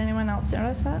that? Does anyone else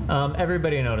notice that?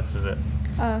 Everybody notices it.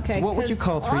 Oh, okay. So what would you 'cause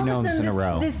call 3 all of gnomes sudden in a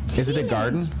row? this Is it a teenage-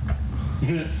 garden?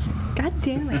 God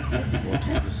damn it. What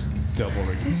is this double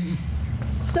ring?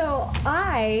 So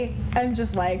I am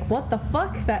just like, what the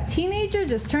fuck? That teenager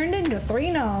just turned into 3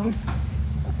 gnomes.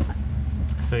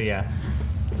 So yeah,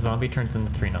 the zombie turns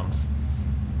into 3 gnomes.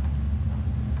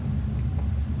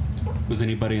 Was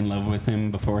anybody in love with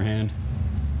him beforehand?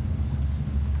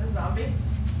 A zombie?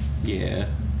 Yeah.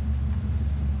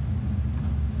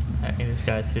 These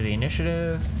guys do the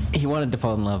initiative. He wanted to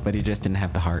fall in love, but he just didn't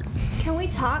have the heart. Can we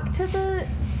talk to the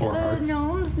Or hearts.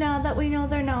 gnomes now that we know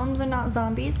they're gnomes and not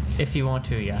zombies? If you want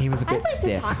to, yeah. He was a I'd bit like to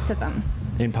stiff talk to them.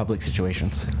 in public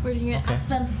situations. We're gonna Okay. ask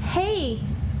them. Hey,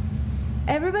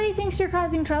 everybody thinks you're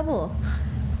causing trouble,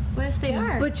 What if they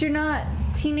are? but you're not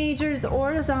teenagers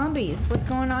or zombies. What's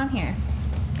going on here?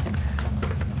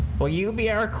 Will you be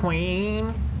our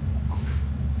queen?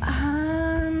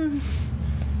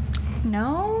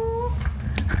 No.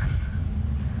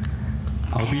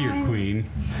 I'll be your queen.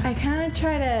 I kind of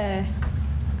try to.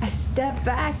 I step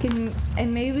back and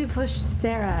maybe push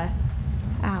Sarah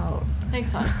out.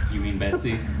 Thanks, hon. You mean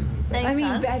Betsy? Thanks, I mean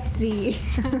hon. Betsy.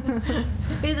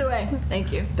 Either way,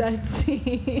 thank you.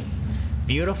 Betsy.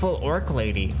 Beautiful orc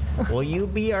lady, will you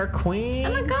be our queen?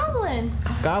 I'm a goblin.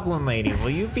 Goblin lady, will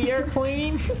you be our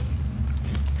queen?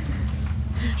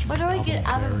 What do I get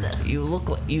out of this? You look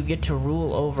like you get to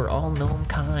rule over all gnome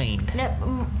kind. Yep,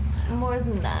 more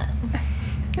than that.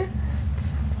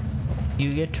 You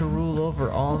get to rule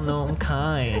over all gnome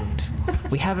kind.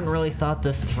 We haven't really thought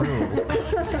this through.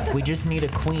 We just need a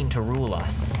queen to rule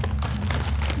us.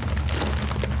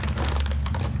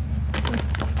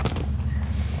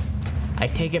 I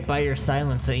take it by your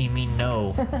silence that you mean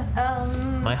no.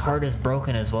 My heart is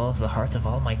broken as well as the hearts of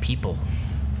all my people.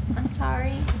 I'm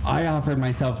sorry. I offered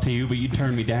myself to you, but you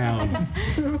turned me down.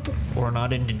 We're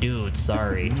not into dudes,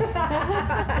 sorry.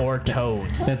 Or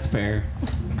toads. That's fair.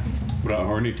 What about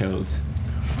horny toads?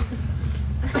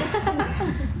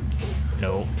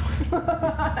 Nope.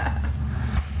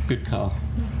 Good call.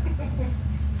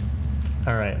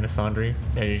 All right, Miss Andre,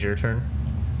 it is your turn.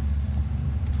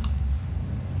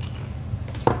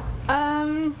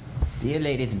 Dear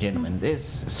ladies and gentlemen,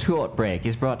 this short break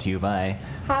is brought to you by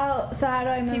How do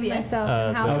I move PBS. myself?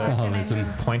 And how far can I Alcoholism.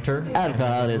 move? Pointer.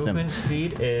 alcoholism. Movement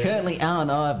speed is Currently on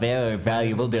our very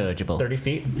valuable dirigible. 30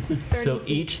 feet. So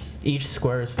each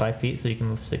square is 5 feet, so you can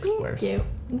move 6 squares. Cute.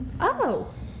 Oh.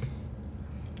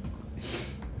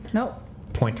 Nope.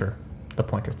 Pointer. The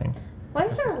pointer thing. Why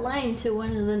is there a line to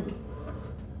one of the...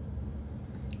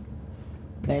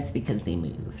 That's because they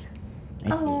moved.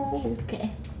 Oh,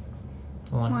 okay.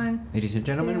 1, Ladies and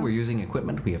gentlemen, Two. we're using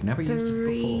equipment we have never used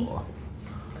Three. before.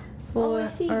 Oh, I 4,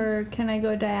 see. or can I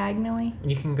go diagonally?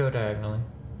 You can go diagonally.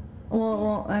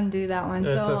 We'll undo that one.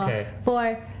 It's so okay.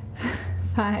 4,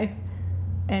 5,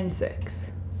 and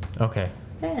 6. Okay.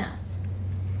 Very nice.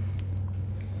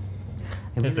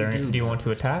 I Is there? really Do you want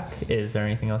to attack? Is there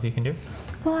anything else you can do?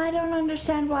 Well, I don't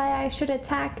understand why I should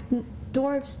attack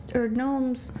dwarves or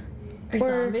gnomes Or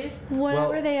zombies? whatever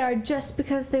Well- they are just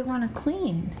because they want a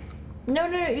queen. No,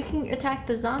 you can attack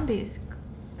the zombies.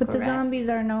 But the Correct. zombies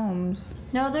are gnomes.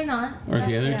 No, they're not. Are the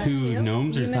That's other not two you.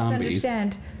 gnomes or You zombies?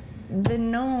 misunderstand. The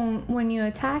gnome, when you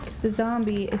attack the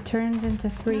zombie, it turns into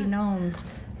 3 gnomes.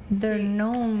 They're See.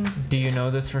 gnomes. Do you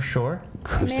know this for sure?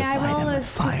 May I roll a with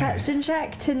fire. perception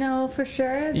check to know for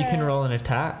sure? You can that- roll an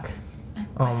attack.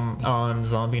 On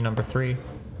zombie number 3.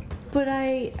 But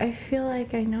I feel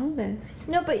like I know this.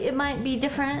 No, but it might be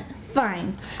different.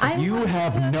 Fine. I'm You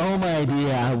have no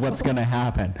idea what's gonna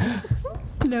happen.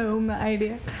 no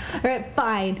idea. Alright,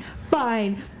 fine.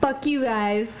 Fuck you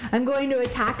guys. I'm going to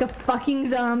attack a fucking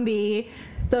zombie.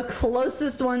 The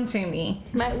closest one to me.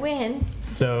 Might win.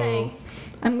 Just So- saying.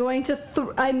 I'm going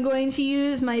to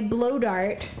use my blow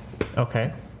dart.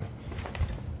 Okay.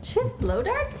 She has blow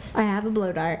darts? I have a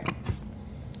blow dart.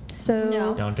 So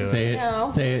No. Don't do Say it. it.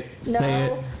 No. Say it. Say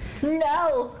it.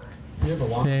 No.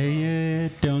 Say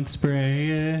it. Don't spray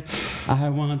it. I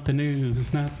want the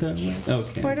news, not the.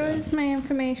 Okay. where is my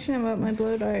information about my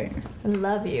blow dart? I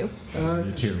love you.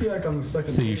 It should be like on the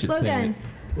second So you page. should Blow say gun.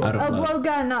 it. Out of Oh, love. blow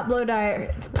gun, not blow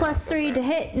dart. +3 to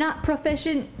hit, not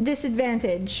proficient,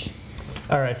 disadvantage.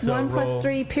 All right. So 1 roll. plus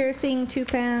 3 piercing, 2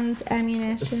 pounds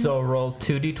ammunition. So roll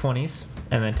 2d20s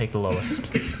and then take the lowest.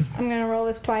 I'm gonna roll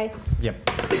this twice. Yep.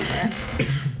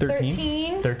 13.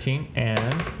 13. 13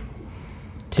 and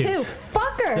 2. 2.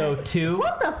 Fucker. So 2.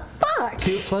 What the fuck?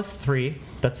 2 plus 3.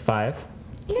 That's 5.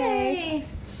 Yay.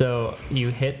 So you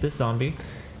hit this zombie.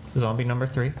 Zombie number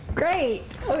 3. Great.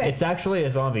 Okay. It's actually a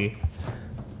zombie.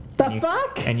 the and you-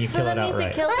 fuck? And you So kill that it means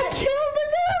outright. it kills I it. killed the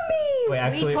Wait,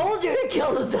 actually, We told you to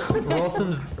kill the zombie.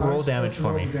 roll damage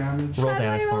for me. Damage. Roll How do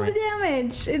I damage roll for the me.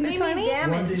 damage? In the What do you mean 20?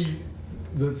 damage? 1D,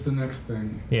 that's the next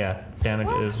thing. Yeah,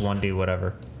 damage is 1d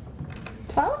whatever.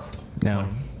 12? No.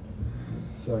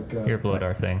 It's like Your blow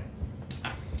dart thing.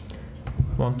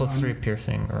 1 plus 3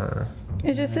 piercing, or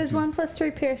It just says 1 plus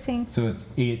 3 piercing. So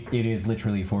it is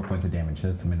literally 4 points of damage.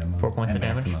 That's the minimum. 4 points and of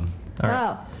damage? maximum.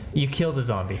 Alright. Oh. You kill the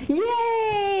zombie. Yay!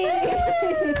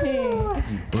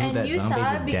 Blew And that you zombie thought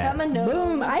to it'd become death. a no.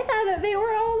 Boom! I thought that they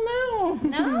were all known.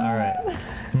 No. Alright.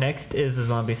 Next is the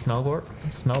zombie Smellborp.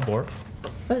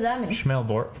 What does that mean?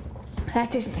 Schmelborp.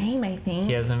 That's his name, I think.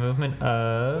 He has a movement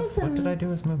of. What did I do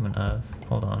his movement of?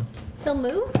 Hold on. He'll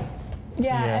move?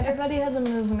 Yeah, Yeah. everybody has a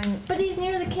movement. But he's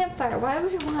near the campfire. Why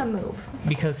would you want to move?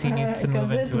 Because he needs to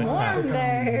move it's into attack. warm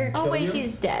there. Oh, Kill wait, you?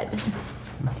 he's dead.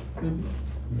 Maybe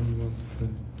he wants to.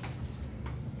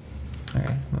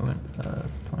 Alright, movement of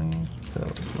 20. So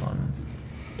 1,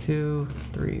 2,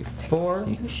 3, 4.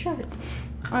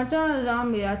 That's not a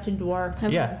zombie, that's a dwarf.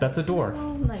 Yeah, that's a dwarf.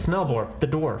 like- Smellborp, the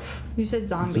dwarf. You said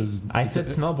zombie. I said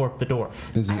Smellborp, the dwarf.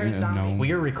 Isn't I heard it a zombie. gnome?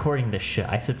 We are recording this shit.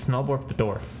 I said Smellborp, the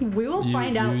dwarf. We will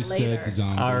find out you later. said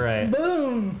zombie. Alright.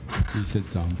 Boom! You said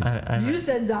zombie. I You meant-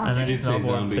 said I zombie. meant did say Smellborp,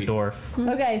 zombie. the dwarf.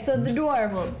 Okay, so the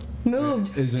dwarf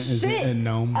moved. Isn't it a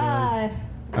gnome? bird?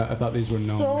 I thought these were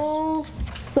gnomes.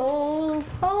 Soul.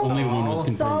 Only one was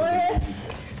confirmed.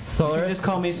 Solaris. Just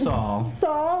call me Saul.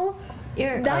 Sol.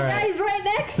 You're. That Alright. guy's right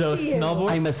next So to you. Smellborp.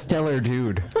 I'm a stellar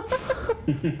dude.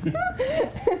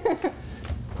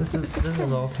 This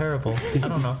is all terrible. I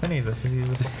don't know if any of this is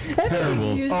usable.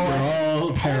 Terrible. Use- You're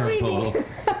all terrible.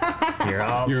 You're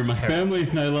all. You're my terrible. family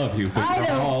and I love you, but I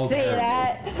you're all don't say terrible.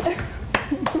 that.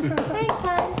 Thanks,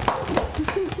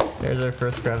 hon. There's our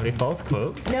first Gravity Falls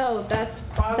quote. No, that's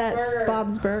Burgers.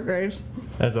 Bob's Burgers.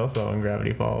 That's also on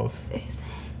Gravity Falls. Is it?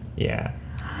 Yeah.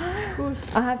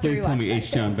 I'll have to Please tell rewatch me that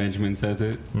H. John Benjamin says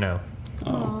it. No.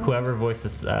 Oh. Whoever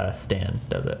voices Stan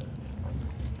does it.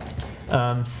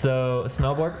 So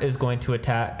Smellborp is going to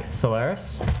attack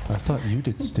Solaris. I thought you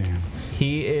did Stan.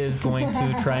 He is going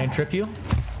to try and trip you.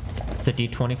 It's a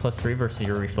d20 plus 3 versus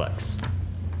your reflex.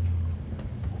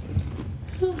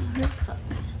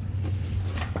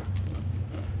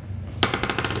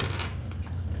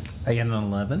 I get an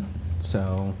 11.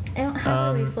 So I don't have a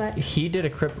Um, reflex. he did a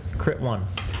crit 1.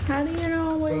 How do you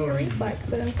know what So your he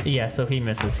reflex is? Yeah, so he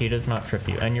misses. He does not trip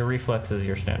you, and your reflex is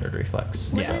your standard reflex.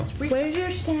 What Yeah. is Where's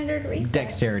your standard reflex?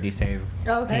 dexterity save.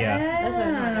 Okay. Yeah. That's what I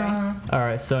was wondering. All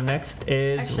right. So next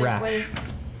is Actually, Rash. what is-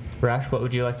 Rash, what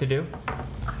would you like to do?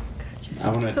 I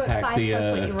want to So it's attack 5 the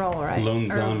plus what you roll, right?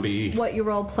 lone Or zombie. What you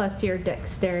roll plus your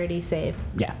dexterity save.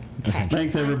 Yeah. essentially.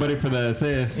 Thanks everybody for the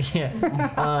assist. Yeah.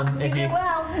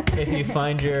 If you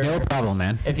find your No problem,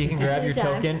 man. if you can grab your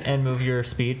Anytime. token and move your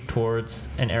speed towards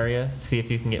an area, see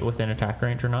if you can get within attack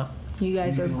range or not. You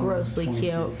guys are grossly cute.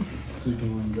 So you can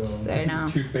only go. Say now.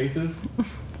 2 spaces?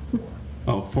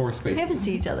 Oh, 4 We spaces. haven't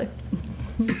seen each other.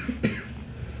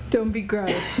 Don't be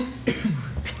gross.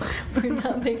 We're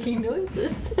not making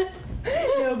noises.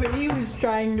 No, but he was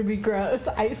trying to be gross.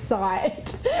 I saw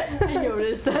it. I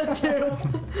noticed that too.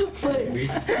 Like,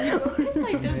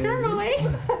 like this girl away.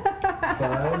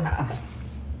 5.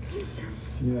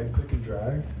 You like click and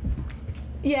drag?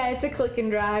 Yeah, it's a click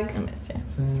and drag. I missed you.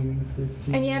 10,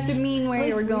 15. And you have to mean where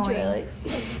you were going.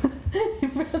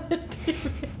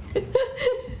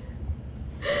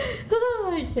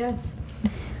 Oh, yes.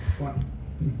 One.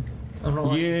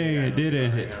 Yay, I did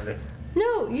it.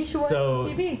 No, you should watch So, the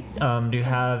TV. do you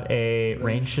have a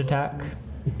ranged attack?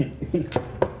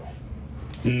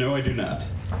 No, I do not.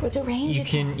 What's a range? You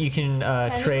can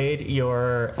trade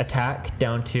your attack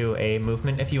down to a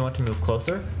movement if you want to move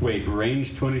closer. Wait, range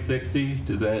 2060?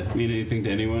 Does that mean anything to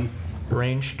anyone?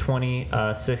 Range 20,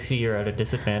 60, you're at a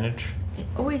disadvantage. It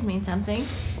always means something.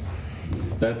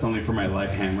 That's only for my light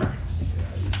hammer.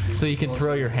 So you can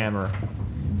throw your hammer,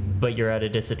 but you're at a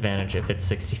disadvantage if it's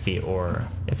 60 feet or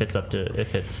if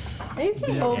it's You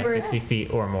can Over 60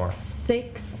 feet or more.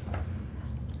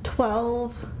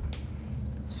 12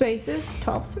 spaces.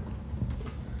 12.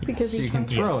 Because So each you can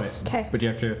one's- throw it, Okay. but you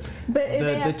have to. But if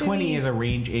they The have to 20 be- is a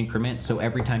range increment, so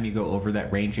every time you go over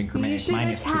that range increment, You it's should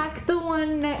minus 2. attack the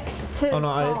one next to Oh no,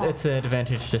 Saul. it's an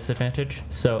advantage disadvantage.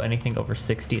 So anything over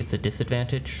 60 is a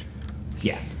disadvantage.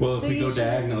 Yeah. Well, if So we you go should-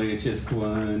 diagonally, it's just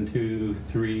 1, 2,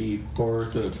 3, 4,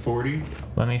 so it's 40.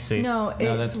 Let me see. No, it's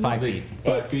No, that's 5 feet.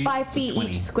 It's 5 feet 20.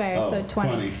 each square, so Oh, 20.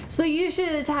 20. So you should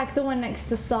attack the one next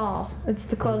to Saul. It's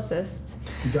the closest.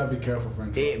 You gotta be careful for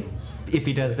If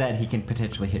he does that, he can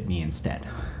potentially hit me instead.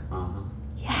 Uh-huh.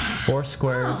 Yeah. 4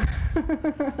 squares.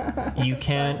 You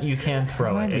can throw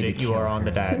Remind me it. to You kill are on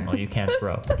the her. diagonal. You can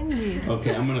throw. Indeed.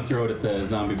 Okay, I'm gonna throw it at the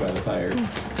zombie by the fire.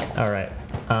 All right.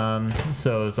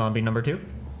 So zombie number 2.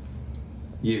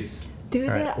 Yes. Do All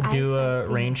the right. Do a eyesight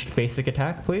thing. ranged basic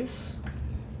attack, please.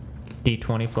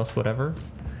 D20 plus whatever.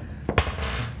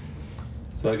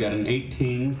 So I got an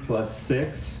 18 plus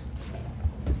 6.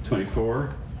 It's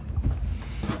 24.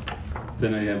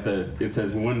 Then I have it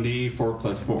says 1d 4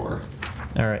 plus 4.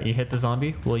 All right. You hit the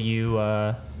zombie. Will you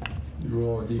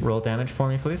Roll a D4. roll damage for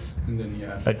me, please? And then you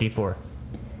add A D4.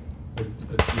 a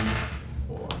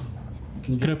D4.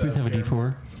 Can you Could I get please that have a here?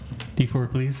 D4?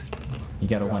 D4, please. You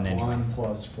got a 1 anyway. 1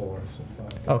 plus 4, so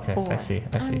 5. Okay, I 4. see.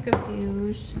 I see. I'm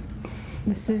confused.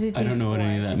 This is a D4. I don't know what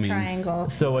any of It's that a means. triangle.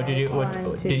 So what did you One,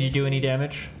 what two, did you do any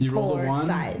damage? You rolled a 4 1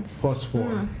 sides. plus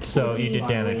 4. So you did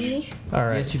damage. All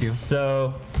right. Yes, you do.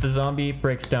 So the zombie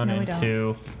breaks down No, we don't.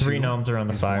 into 3 gnomes around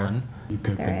the fire. 1. You could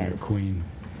have There been their is. queen.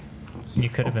 You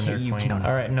could have been Okay, their you queen. don't know.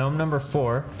 All right, gnome number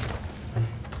 4.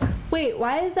 Wait,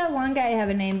 why does that one guy have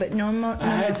a name, but number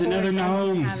it's 4 another doesn't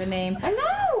gnomes. have a name? I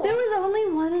know. There was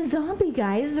only one zombie,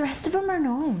 guys. The rest of them are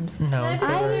gnomes. Can No. I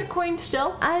be their queen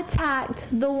still? I attacked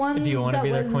the one. Do you wanna that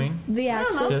be their was queen? The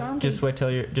actual zombie. Just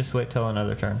wait till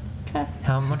another turn. Okay.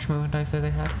 How much movement did I say they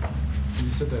had?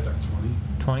 You said that like 20.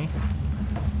 20. I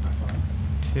thought.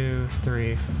 2,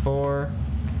 3, 4.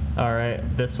 All right,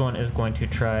 this one is going to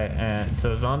try and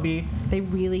so zombie They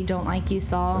really don't like you,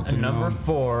 Saul. That's a number gnome.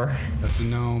 4. That's a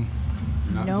gnome.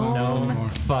 Not Gnome. zombies Gnome. anymore.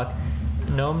 Fuck.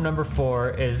 Gnome number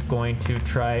 4 is going to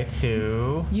try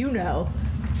to You know.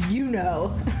 You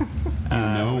know.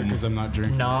 Because I'm not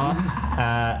drinking. gnaw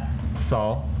at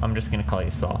Saul. I'm just gonna call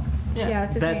you Saul. Yeah,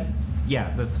 it's his That's name.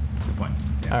 that's the point.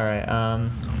 Yeah. All right.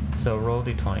 So roll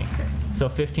d20. So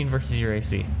 15 versus your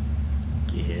AC.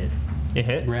 You hit. It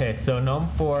hit. Right. Okay. So gnome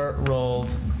 4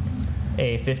 rolled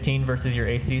a 15 versus your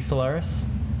AC, Solaris.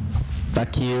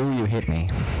 Fuck you, you hit me.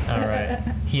 All right.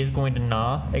 He is going to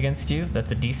gnaw against you.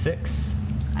 That's a d6.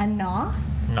 A gnaw?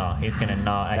 Gnaw. He's gonna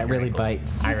gnaw at That your really ankles.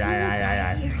 bites. Aye, aye, aye, aye,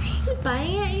 aye. Is it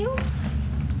biting at you?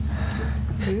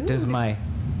 Does my...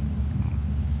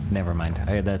 Never mind.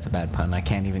 That's a bad pun. I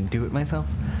can't even do it myself.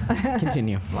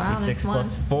 Continue. Wow, D6 this one.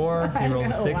 plus 4. I You rolled a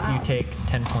know, 6. wow. You take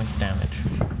 10 points damage.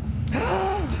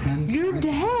 10 You're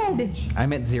dead.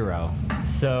 I'm at 0.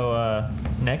 So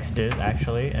next is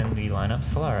actually in the lineup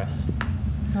Solaris.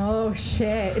 Oh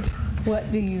shit.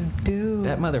 What do you do?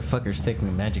 That motherfucker's taking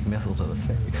a magic missile to the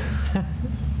face.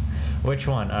 Which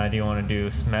one? Do you want to do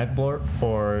Smegblort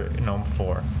or Gnome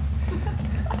 4?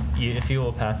 If you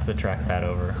will pass the trackpad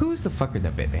over. Who's the fucker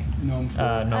that bit me? Gnome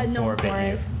 4. Gnome 4 bit you.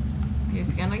 Forest.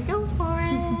 He's gonna go for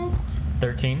it.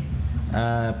 13.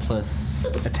 Plus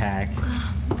attack,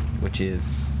 which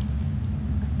is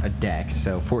a dex,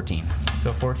 so 14.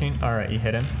 So 14. All right, you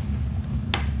hit him.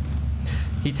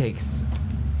 He takes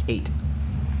 8.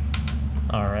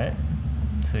 All right.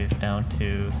 So he's down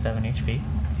to 7 HP.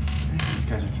 These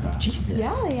guys are tough. Jesus.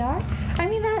 Yeah, they are. I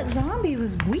mean, that zombie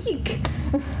was weak.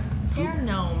 They're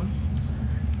gnomes.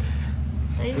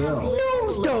 They have Still.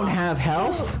 Gnomes don't have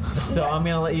health. So I'm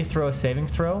gonna let you throw a saving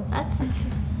throw. That's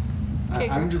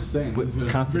I'm just saying. What, these are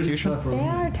Constitution? pretty They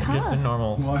tough are tough. Just a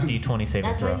normal One. D20 saving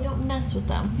that's why you throw. don't mess with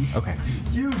them. Okay.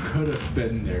 You could have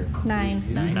been their queen.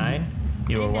 9. 9.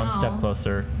 You I were one step know.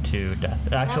 closer to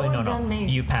death. Actually, that no, would no. have done me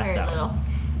You passed very out.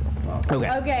 little.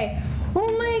 Okay. Okay.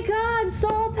 Oh my god,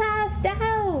 Saul passed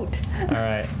out. All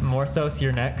right, Morthos,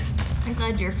 you're next. I'm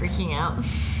glad you're freaking out.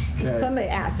 Okay. Somebody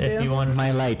asked If to. you want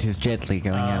My light is gently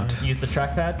going out. use the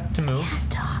trackpad to move.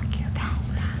 Talk, you're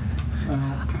passed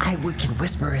out. I can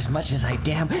whisper as much as I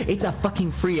damn. It's a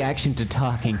fucking free action to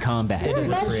talk in combat. It is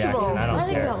a free Vegetable. action. I don't Let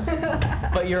care. it go.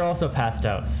 But you're also passed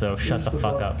out, so shut Here's the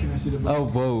fuck book. up. Can I see the book? Oh,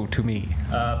 whoa, to me.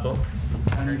 Book.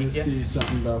 I need to Yeah. see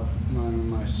something about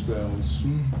my spells.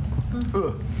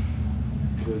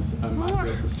 Because I might be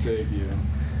able to save you.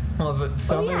 Well, but Oh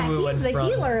suddenly yeah, we he's went the from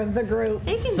healer of the group.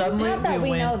 He can suddenly Not that we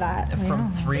went know that. We from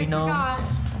know. 3 We gnomes, forgot,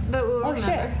 but we'll Oh remember.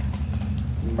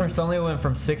 shit. or suddenly we went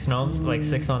from 6 gnomes, like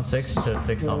 6 on 6 to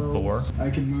 6 on 4. I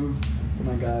can move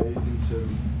my guy into.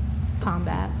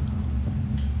 Combat.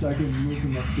 So I can move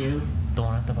him up here. The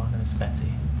one at the bottom is Betsy.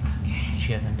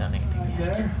 She hasn't done anything Right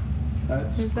yet. there.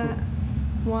 That's Is that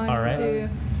cool. 1, All right. 2,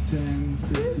 10,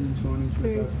 15, 20,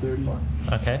 25, 30.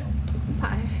 Okay.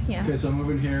 5? Yeah. Okay, so I'm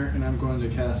moving here and I'm going to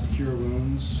cast Cure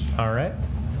Wounds. All right.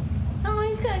 Oh,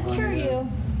 he's gonna cure you.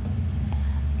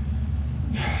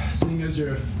 Seeing as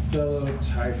you're a fellow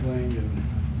tiefling and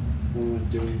we're not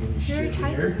doing any You're a shit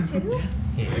here, tiefling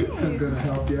too? I'm gonna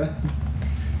help you.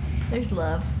 There's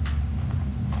love.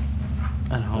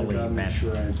 I Unholy gotta make man.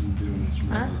 sure I've been doing this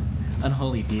right. Huh?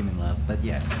 unholy demon love, but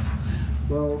yes.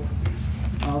 Well,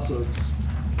 also it's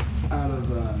out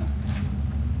of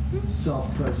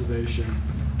self-preservation.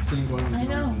 Seeing one of I these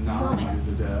know, is not tell me. you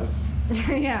to death.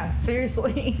 Yeah,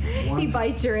 seriously. He One-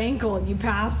 bites your ankle and you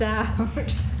pass out.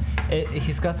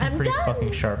 He's got some I'm pretty done.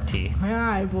 fucking sharp teeth. Yeah,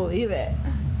 I believe it.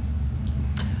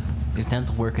 His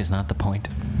dental work is not the point.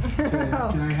 Okay,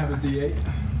 can I have a D8?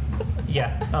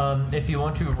 Yeah. If you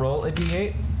want to roll a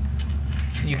d8,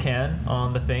 you can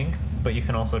on the thing, but you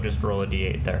can also just roll a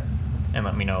d8 there, and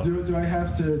let me know. Do I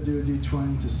have to do a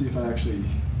D20 to see if I actually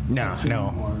No, touch him,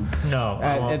 no. or No.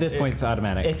 At this point, it's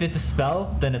automatic. If it's a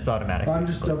spell, then it's automatic. I'm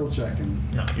just basically. double checking.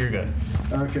 No, you're good.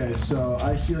 Okay, so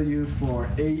I heal you for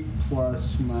 8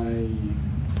 plus my.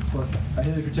 I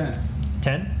heal you for 10.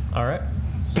 10. All right.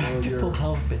 So you're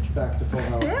health, bitch. back to full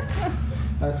health.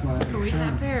 That's my Are we turn.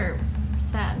 happy or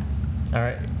sad? All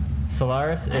right.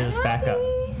 Solaris is back up.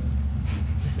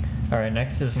 All right.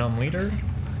 Next is Gnome Leader.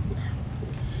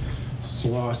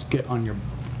 Sloss, get on your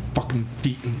fucking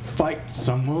feet and fight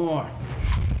some more.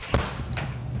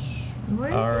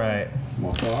 Where All right.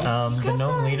 More Sloss? The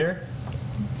Gnome Leader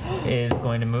is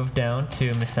going to move down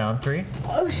to Misanthree,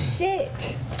 Oh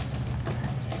shit!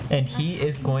 and he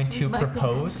is going to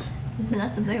propose. This is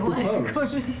not something I want.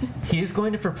 Propose. He is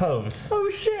going to propose. Oh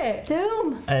shit!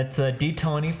 Doom. It's a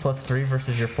d20 plus 3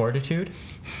 versus your fortitude.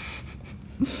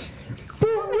 But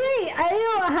wait, I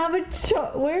don't have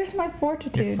a Where's my Your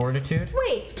fortitude? fortitude?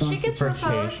 Wait, she gets First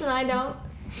proposed page. and I don't.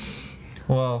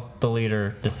 Well, the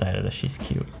leader decided that she's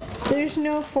cute. There's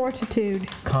no fortitude.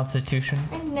 Constitution.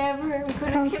 I never am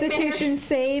gonna Constitution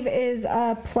save is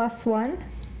 +1,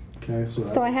 Okay,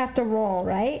 so I have to roll,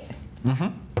 right? Mm-hmm.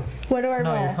 What do I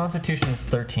No, your roll? constitution is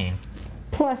 13.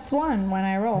 +1 when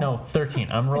I roll. No, 13.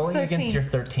 I'm rolling 13. against your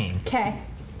 13. Okay.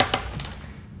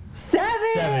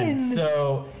 7.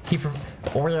 So he.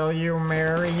 Will you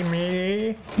marry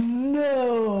me?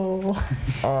 No.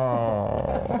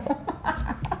 Oh.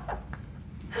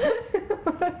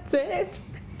 That's it.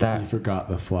 You That forgot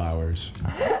the flowers.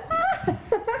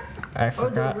 I Or the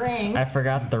forgot. ring. I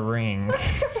forgot the ring.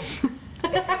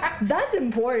 That's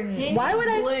important. He Why would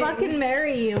I bling. fucking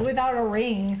marry you without a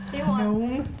ring? He won.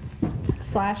 Gnome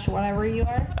 / whatever you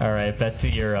are. All right, Betsy,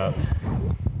 you're up.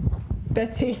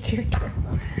 Betsy, it's your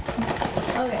turn.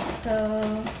 Okay, so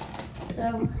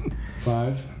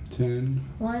 5, 10,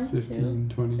 1, 15,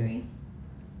 2, 20, 3.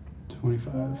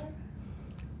 25.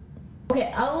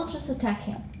 Okay, I will just attack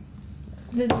him.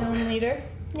 The gnome leader.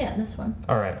 Yeah, this one.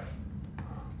 All right.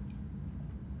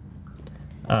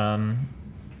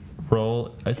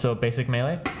 Roll. So basic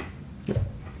melee.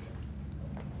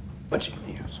 But you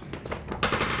use.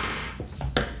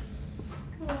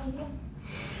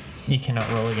 You cannot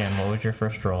roll again. What was your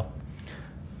first roll?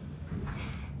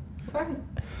 It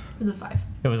was a 5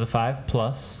 It was a 5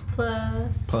 plus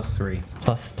plus +3.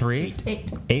 plus 3.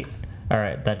 8. 8. All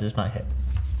right, that does not hit.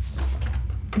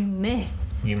 You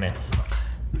miss. You miss.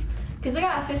 Because I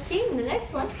got a 15 in the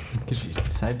next one. Because she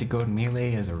decided to go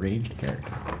melee as a ranged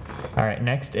character. All right,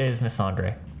 next is Miss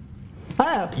Andre.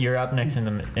 Oh. You're up next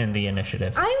in the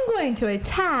initiative. I'm going to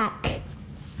attack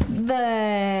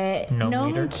the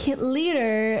Gnome leader?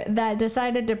 leader that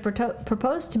decided to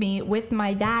propose to me with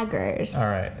my daggers. All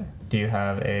right. Do you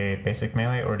have a basic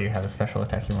melee or do you have a special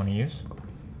attack you want to use?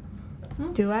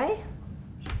 Do I?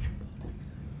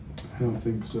 I don't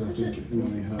think so. I think you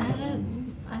only have.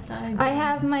 I thought I I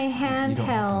have my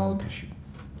handheld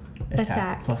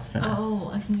attack. plus finesse.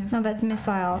 Oh, I can do No, that's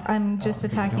missile. I'm just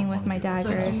attacking with my So I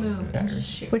can daggers, move and just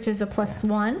shoot. which is a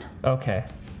 +1. Okay.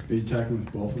 Are you attacking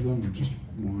with both of them or just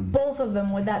one? Both of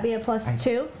them. Would that be a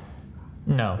 +2?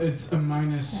 No. It's a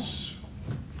 -4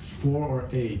 or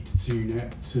 8 to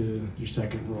your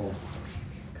second roll.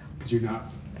 Because you're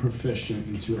not proficient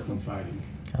in 2-up fighting.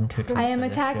 I'm too I am for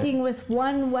this attacking shit. with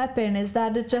one weapon. Is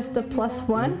that just a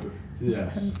 +1?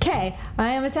 Yes. Okay, I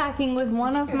am attacking with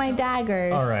one of my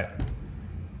daggers. All right.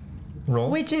 Roll.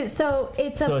 Which is it's So a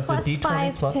it's a D20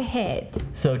 +5 plus- to hit.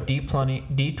 So D20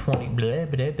 bleh,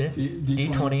 bleh, bleh.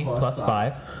 D20 plus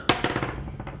 5.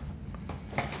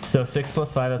 So 6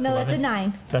 plus 5, that's No, 11. that's a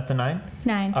 9. That's a 9?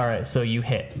 9. All right, so you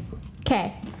hit.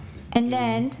 Okay, and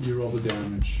then You roll the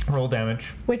damage. Roll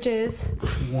damage. which is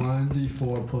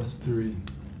 1d4 plus 3.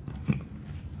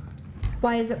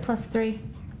 why is it +3?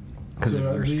 Because so of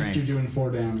at your least strength. you're doing 4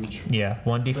 damage. Yeah,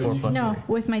 1d4 But you plus can- No, 3.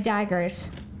 with my daggers.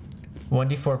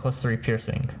 1d4 plus 3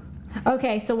 piercing.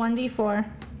 Okay, so 1d4.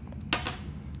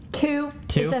 2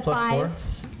 2 is a plus 5.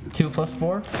 4. 2 plus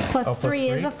 4. Plus Oh, 3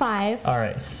 is a 5. All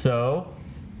right, so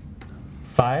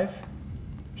 5.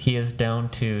 He is down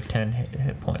to 10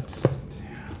 hit points.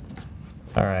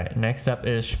 All right, next up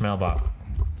is Schmelbach.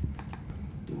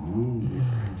 Ooh.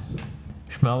 So-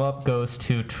 Schmelbop goes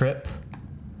to trip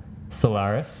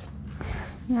Solaris.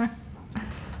 Am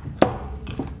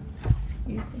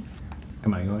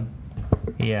I going?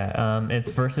 Yeah, it's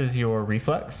versus your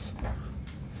reflex.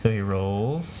 So he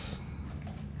rolls.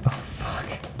 Oh, fuck.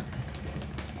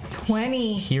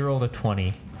 20. He rolled a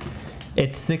 20.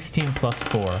 It's 16 plus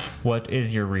 4. What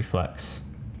is your reflex?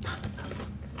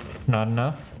 Not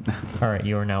enough? Alright,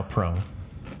 you are now prone.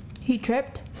 He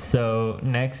tripped. So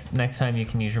next time you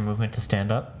can use your movement to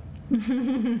stand up.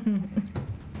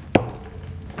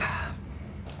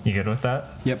 You good with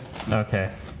that? Yep.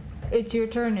 Okay. It's your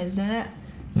turn, isn't it?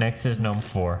 Next is Gnome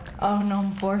 4. Oh,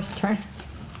 Gnome 4's turn.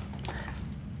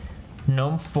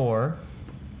 Gnome 4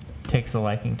 takes a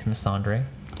liking to Miss Andre.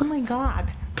 Oh my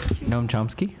god. Noam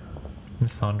Chomsky.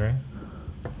 Miss Andre.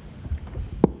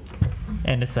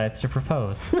 And decides to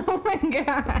propose. Oh my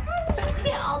god. Look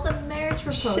at all the marriage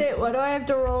proposals. Shit, what do I have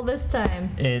to roll this time?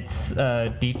 It's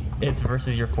it's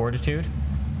versus your fortitude.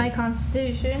 My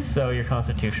constitution? So your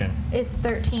constitution. It's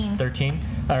 13. 13.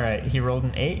 All right, he rolled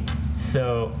an 8.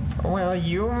 So, will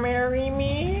you marry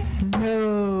me?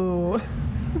 No.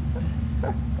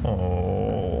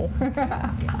 Oh.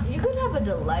 You could have a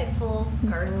delightful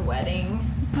garden wedding.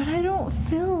 But I don't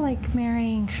feel like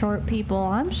marrying short people.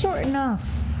 I'm short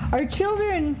enough. Our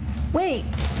children. Wait.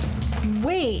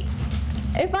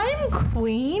 If I'm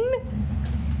queen,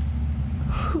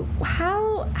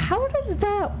 how does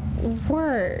that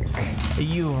work?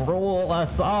 You rule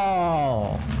us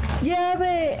all. Yeah,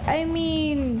 but I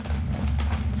mean,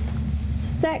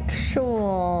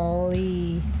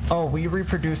 sexually. Oh, we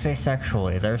reproduce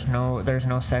asexually. There's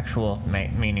no sexual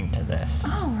meaning to this.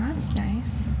 Oh, that's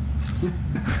nice. You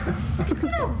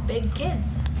could have big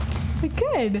kids. I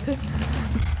could.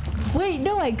 Wait,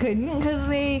 no, I couldn't because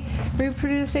they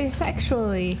reproduce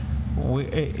asexually.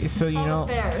 So you know,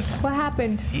 Affairs. What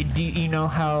happened? do you know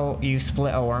how you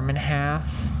split a worm in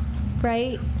half?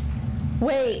 Right?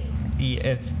 Wait.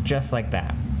 It's just like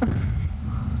that.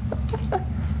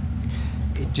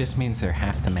 It just means they're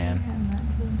half the man.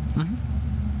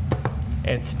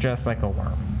 It's just like a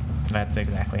worm. That's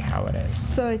exactly how it is.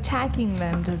 So attacking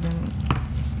them doesn't.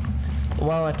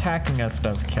 Well, attacking us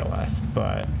does kill us,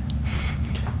 but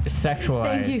sexualize,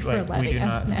 Thank you for like we do letting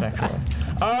not us know. sexualize.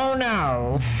 Oh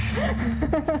no!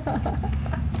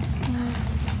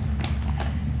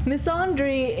 Miss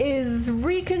Andre is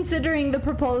reconsidering the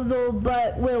proposal,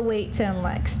 but will wait till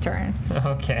Lex's turn.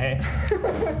 Okay.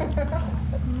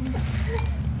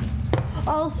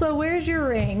 Also, where's your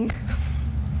ring?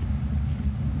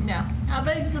 No. How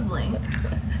big's the bling?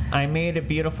 I made a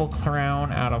beautiful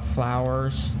crown out of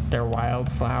flowers. They're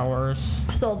wild flowers.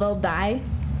 So they'll die?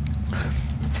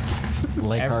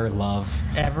 Like our love.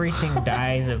 Everything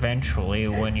dies eventually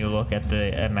when you look at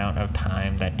the amount of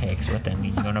time that takes within the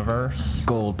universe.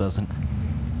 Gold doesn't.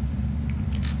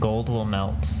 Gold will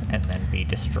melt and then be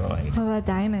destroyed. What about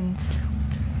diamonds?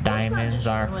 Diamonds just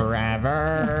are ruined.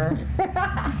 forever.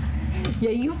 Yeah,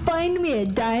 you find me a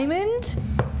diamond,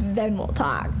 then we'll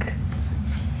talk.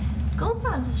 Gold's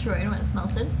not destroyed when it's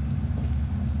melted.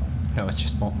 No, it's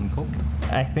just molten gold.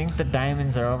 I think the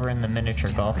diamonds are over in the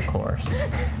miniature golf course.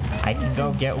 I can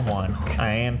go get one.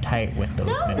 I am tight with those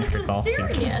No, this miniature is golf people.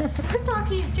 serious. We're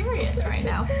talking serious right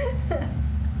now.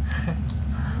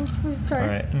 Sorry.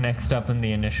 Alright, next up in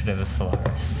the initiative is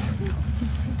Solaris.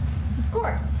 Of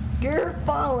course. You're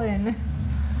fallen.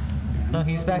 No,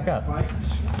 he's back up. Fight.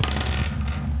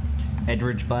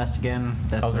 Eldritch Blast again.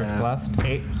 That's Eldritch Blast,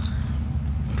 8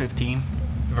 15.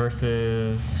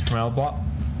 versus Schmelbop.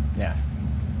 Yeah.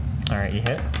 Alright, you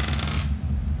hit.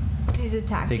 He's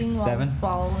attacking Takes while 7.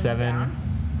 falling 7. down.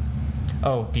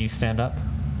 Oh, do you stand up?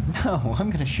 No, I'm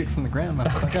gonna shoot from the ground,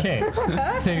 motherfucker.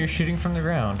 Okay, so you're shooting from the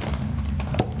ground.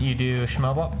 You do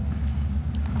Schmelbop.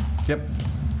 Yep.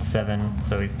 7,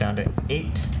 so he's down to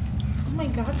 8. Oh my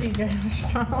god, you guys are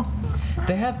strong.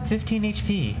 They have 15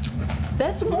 HP.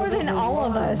 That's more than all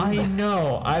of us. I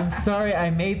know. I'm sorry I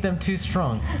made them too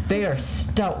strong. They are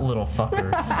stout little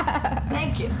fuckers.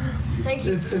 Thank you. Thank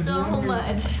you If so one-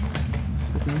 much.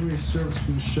 If anybody serves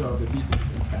from the show, they beat the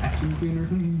vacuum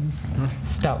cleaner.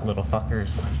 Stout little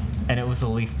fuckers. And it was a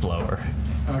leaf blower.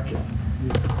 Okay.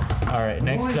 Alright, I've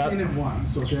next only up. seen it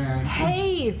once, okay?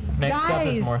 Hey, Next up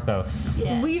is guys. Morthos.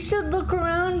 Yeah. We should look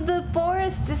around the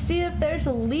forest to see if there's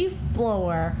a leaf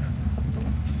blower.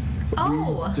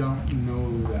 Oh. We don't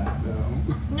know that,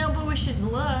 though. No, but we should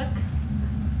look.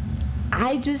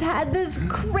 I just had this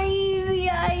crazy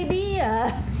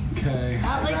idea. Okay.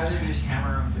 Not like just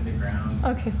hammer him to the ground.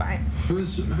 Okay, fine.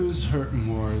 Who's hurt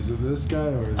more? Is it this guy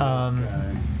or this Um,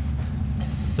 guy?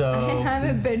 So I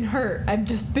haven't been hurt. I've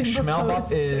just been Schmelbop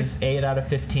proposed. is 8 out of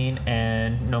 15,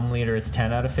 and Gnome Leader is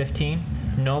 10 out of 15.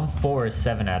 Gnome 4 is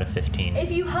 7 out of 15.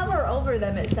 If you hover over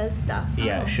them, it says stuff.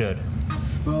 Yeah, it should.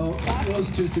 Well,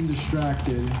 those two seem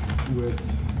distracted with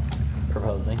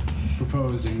Proposing.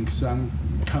 proposing, so I'm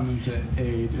coming to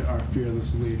aid our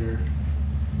fearless leader.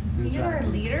 in You're our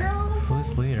attacking. leader all of a sudden?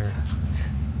 Who's leader?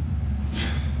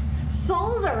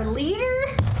 Saul's our leader?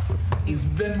 He's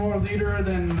been more leader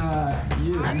than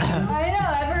you. I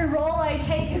know, every roll I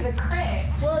take is a crit.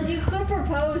 Well, you could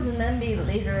propose and then be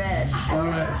leader-ish.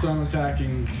 Alright, so I'm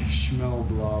attacking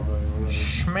Schmelblava or whatever.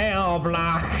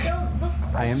 Schmelblock. Don't look.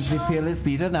 I am the fearless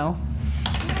leader now.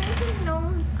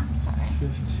 Gnomes. I'm sorry.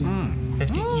 15.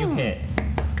 15, you hit.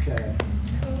 Okay.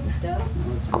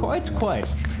 Let's go Quite, ahead.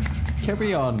 quite.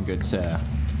 Carry on, good sir.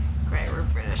 Great, we're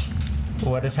British.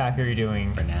 What attack are you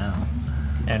doing? For now.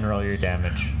 And roll your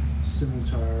damage.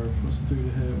 Scimitar plus 3 to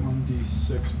hit,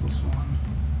 1d6 plus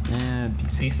 1. And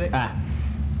D6. D6? Ah.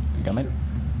 Got it.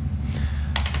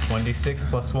 1d6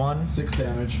 plus 1. 6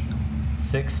 damage.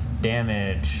 6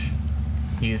 damage.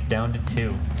 He is down to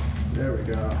 2. There we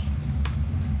go.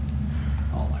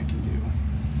 All I can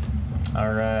do.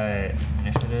 Alright,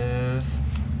 initiative.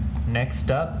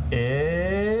 Next up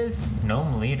is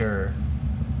Gnome Leader.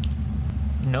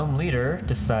 Gnome Leader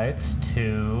decides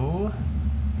to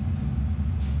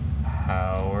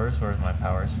powers. Where's my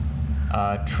powers?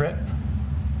 Trip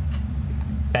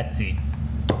Betsy.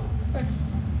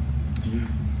 So you,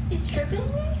 He's tripping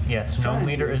me? Yes, Trying Gnome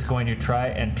Leader to. is going to try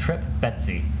and trip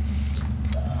Betsy.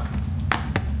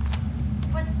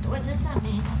 What does that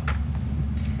mean?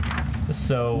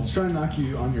 So let's try and knock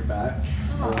you on your back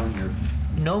or on your.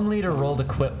 Gnome Leader rolled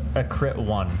a crit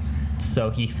 1, so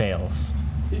he fails.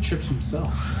 He trips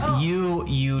himself.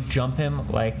 You jump him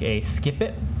like a skip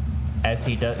it as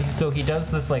he does. So he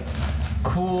does this like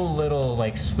cool little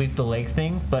like sweep the leg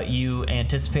thing, but you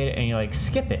anticipate it and you like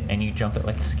skip it and you jump it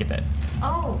like a skip it.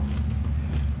 Oh.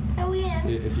 Oh, yeah.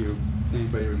 If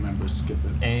anybody remembers skip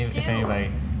it. If Dude.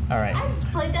 anybody. All right. I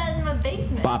played that in my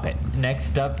basement. Bop it.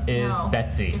 Next up is No,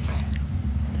 Betsy. It's different.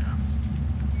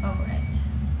 Alright.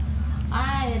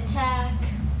 I attack.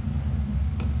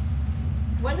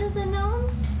 What are the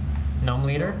gnomes? Gnome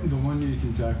Leader. The one you can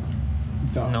attack.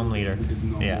 without Gnome moving Leader. is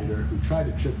Gnome Yeah. Leader who tried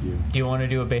to trip you. Do you want to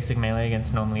do a basic melee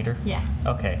against Gnome Leader? Yeah.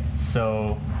 Okay.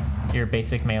 So your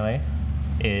basic melee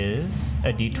is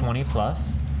a d20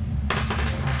 plus.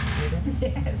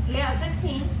 Yes. Yeah,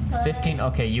 15. 15.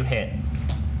 Okay, you hit.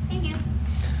 Thank you.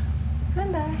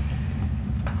 I'm back.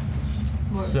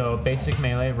 So basic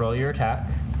melee, roll your attack.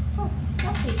 So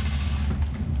fluffy.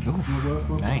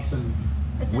 What Nice. weapon?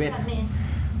 What does Whip. that mean?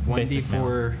 Basic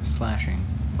 1d4 slashing.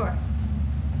 4.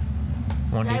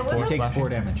 1d4 Did I whip him? Takes slashing. 4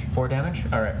 damage. 4 damage?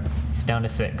 Alright. It's down to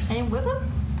 6. And whip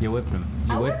him? You whipped him.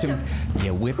 I You whipped him.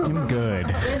 You whipped him good.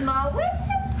 With my whip?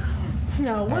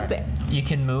 No, whip Alright. it. You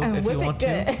can move And if whip you it want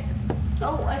good. to.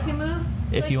 Oh, I can move?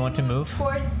 If So I you can want to move.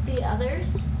 Towards the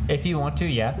others? If you want to,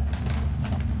 yeah.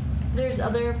 There's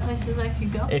other places I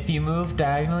could go? If you move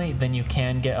diagonally, then you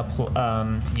can get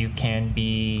you can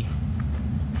be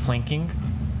flanking.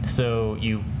 So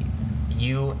you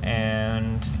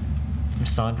and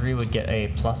Sandri would get a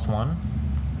 +1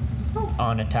 Oh.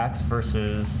 on attacks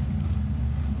versus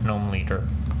Gnome Leader.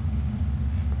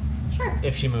 Sure.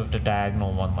 If she moved a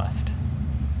diagonal 1 left.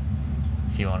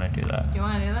 If you want to do that. You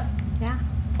want to do that? Yeah.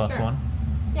 +1. Sure.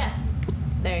 Yeah.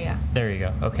 There you go. There you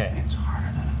go. Okay. It's harder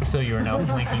than So you are now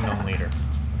flanking Gnome Leader.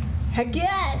 Heck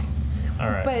yes!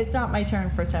 Alright. But it's not my turn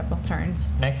for several turns.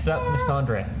 Next up, Miss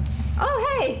Andre.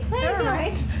 Oh, hey! Never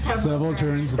mind. Several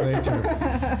turns later.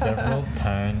 Several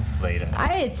turns later.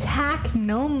 I attack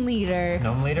Gnome Leader.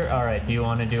 Gnome Leader? Alright, do you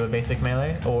want to do a basic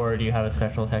melee? Or do you have a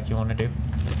special attack you want to do?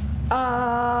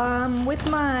 With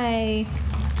my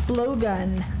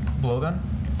blowgun. Blowgun?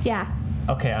 Yeah.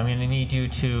 Okay, I'm gonna need you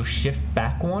to shift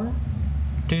back 1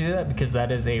 to do that because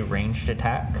that is a ranged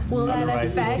attack. Will that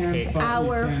Otherwise, you will affect take-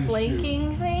 our You can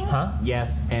flanking thing? Huh?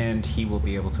 Yes, and he will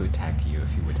be able to attack you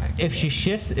if you attack you. If she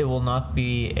shifts, it will not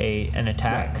be an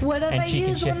attack. What if and I she can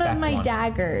use shift one of back my 1.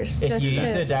 daggers? If just you to...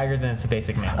 use a dagger, then it's a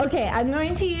basic melee. Okay, I'm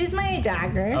going to use my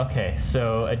dagger. Okay,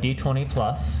 so a d20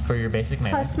 plus for your basic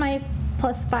melee. Plus my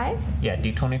 +5. Yeah,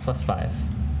 d20 plus 5.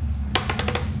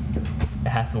 It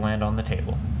has to land on the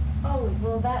table. Oh,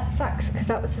 well that sucks because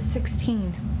that was a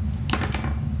 16.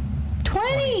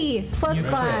 20 plus You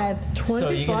crit. 5. So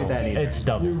you 25. get it's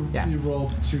double. You, Yeah. you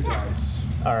rolled 2 dice.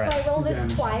 All So I right. roll 2 this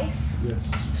damage. twice.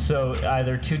 Yes. So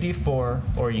either 2d4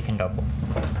 or you can double.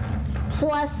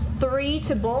 Plus 3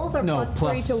 to both or No, plus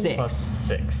plus 3 to 6. Plus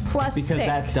 6. Plus because 6.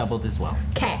 that's doubled as well.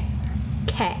 Okay.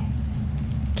 Okay.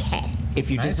 Okay. If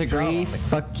you Nice disagree, job.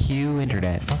 fuck you,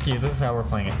 internet. Fuck you. This is how we're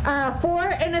playing it. 4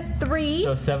 and a 3.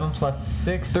 So 7 plus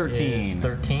 6 13. is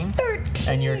 13. 13.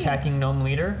 And you're attacking gnome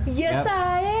leader. Yes, Yep.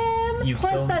 I am. You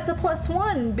Plus, still- that's a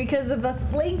 +1 because of us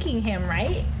flanking him,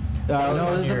 right? No,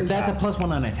 on your that's a attack.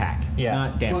 +1 on attack. Yeah.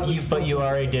 Not damage. But you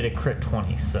already did a crit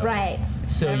 20, so. Right.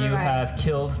 So Never you mind. have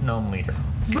killed gnome leader.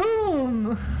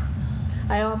 Boom!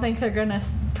 I don't think they're gonna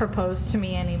propose to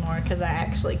me anymore because I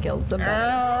actually killed somebody.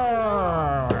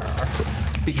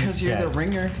 Because He's you're dead. the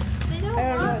ringer. They don't I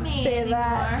don't know want what to me say anymore.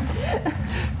 that.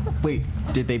 Wait,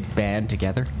 did they band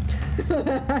together?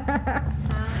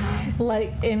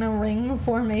 Like in a ring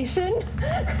formation.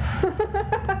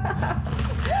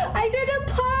 I did a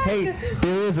pun! Hey,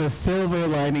 there is a silver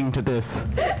lining to this.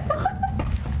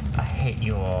 I hate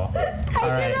you all. All I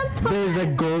right. did a pun! There's a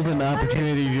golden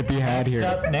opportunity to be had here.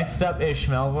 Next up is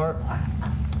Schmelvorp.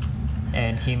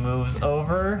 And he moves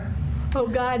over. Oh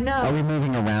god, no. Are we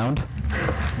moving around?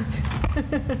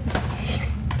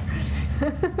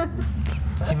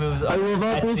 He moves over.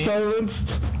 Betsy.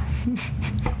 silenced.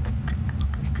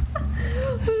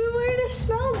 Where does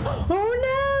smell?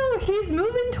 Oh no! He's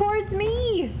moving towards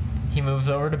me! He moves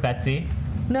over to Betsy.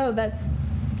 No, that's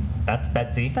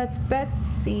Betsy. Betsy. That's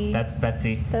Betsy.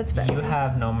 That's Betsy. You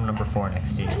have gnome number 4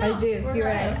 next to you. I do. We're You're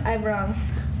right. right. I'm wrong.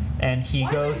 And he Why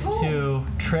am I goes gold? to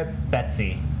trip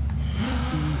Betsy.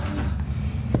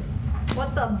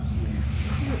 What the?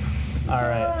 All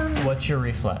right. What's your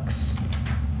reflex?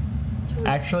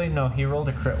 Actually, no. He rolled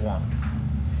a crit 1.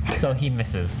 So he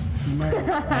misses.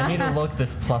 I need to look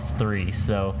this +3.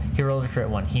 So he rolled a crit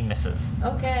 1. He misses.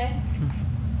 Okay.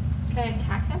 Can I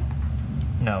attack him?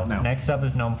 No. No. Next up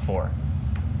is gnome 4.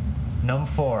 Gnome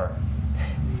 4.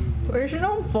 Where's your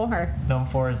gnome for? Gnome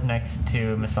 4 is next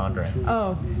to Missandre.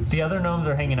 Oh. The other gnomes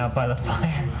are hanging out by the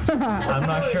fire. I'm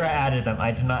not sure I added them.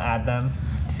 I did not add them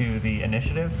to the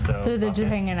initiative, so. So they're fuck just it.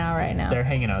 hanging out right now. They're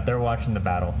hanging out. They're watching the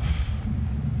battle.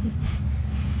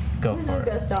 Go This for is it.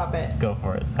 gonna stop it. Go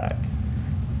for it, Zach.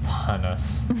 Pun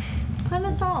us. Pun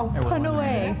us all. Pun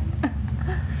away.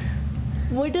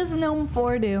 What does gnome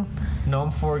 4 do?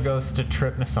 Gnome 4 goes to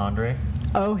trip Missandre.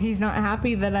 Oh, he's not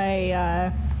happy that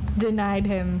I denied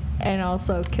him and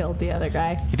also killed the other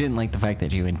guy. He didn't like the fact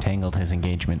that you entangled his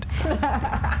engagement.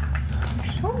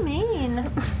 So mean.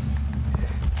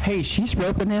 Hey, she's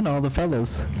roping in all the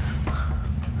fellas.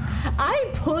 I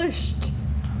pushed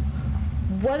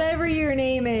whatever your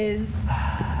name is.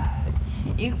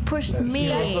 You pushed me.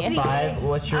 Betsy. 5.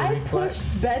 What's your I reflex?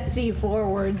 pushed Betsy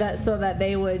forward so that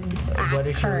they would ask What is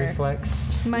her. your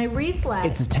reflex? My reflex.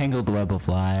 It's a tangled web of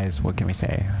lies. What can we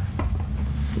say?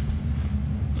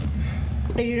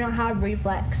 I do not have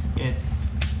reflex. It's.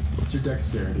 What's your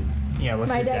dexterity? Yeah, what's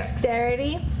My your dex?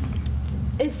 dexterity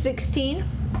is 16.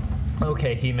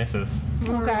 Okay, he misses.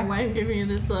 Okay. Why am I giving you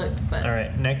this look? But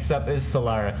Alright, next up is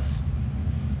Solaris.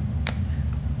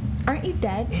 Aren't you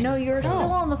dead? No, you're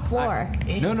still on the floor.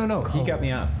 No. He got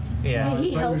me up. Yeah. He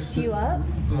But you're helped still- you up?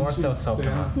 Morthos helped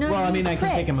him up. No, Well, I you mean, I can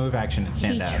take a tripped. move action and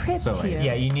stand He up. tripped So, like, you.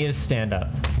 Yeah, you need to stand up.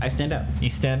 I stand up. You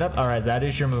stand up? Alright, that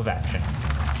is your move action.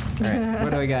 All right. What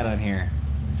do I got on here?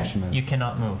 Action move. You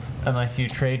cannot move unless you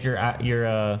trade your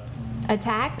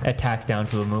Attack? attack down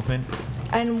to a movement.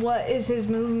 And what is his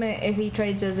movement if he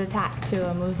trades his attack to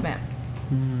a movement?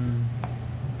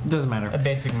 Doesn't A matter.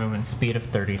 basic movement speed of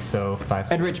 30, so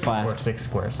 5 Eldritch Blast. or 6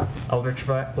 squares. Eldritch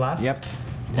Blast? Yep.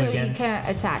 So Against- you can't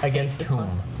attack. Against basically.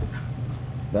 whom?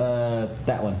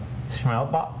 That one.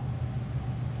 Schmelbot?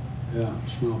 Yeah,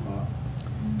 Schmelbot.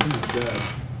 Someone's dead.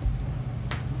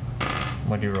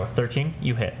 What do you roll? 13?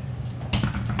 You hit.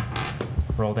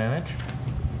 Roll damage.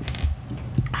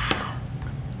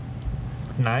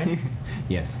 9?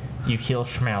 Yes. You kill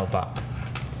Schmelbot.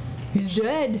 He's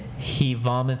dead. He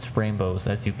vomits rainbows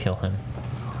as you kill him.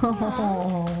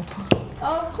 Oh.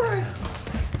 of course.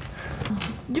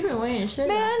 You've been waiting to shit.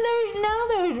 Man,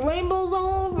 there's rainbows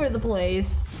all over the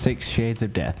place. 6 shades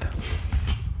of death.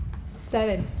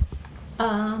 7.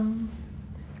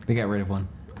 They got rid of one.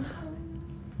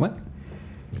 What?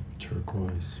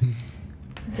 Turquoise.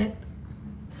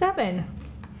 7.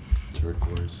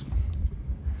 Turquoise.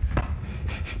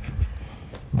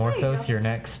 Morthos, you're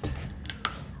next.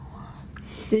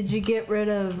 Did you get rid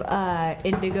of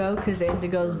Indigo? Because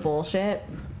Indigo's bullshit.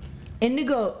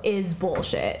 Indigo is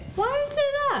bullshit. Why do you say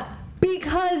that?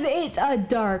 Because it's a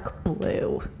dark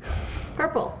blue.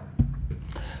 Purple.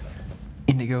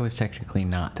 Indigo is technically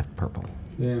not purple.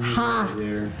 Yeah, moving Ha. right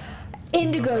here.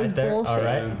 Indigo's Right there, bullshit.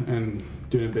 alright. And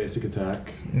doing a basic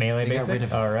attack. Melee They got rid basic?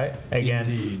 of- Alright.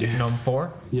 Against Indeed. Gnome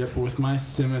 4. Yep, with my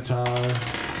scimitar.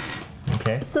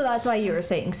 Okay. So that's why you were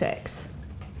saying 6.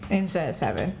 instead of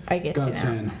 7. I get Got you now.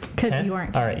 10. Because 10? you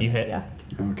weren't. All right, you hit. Yeah.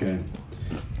 Okay.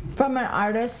 From an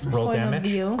artist's Roll point damage.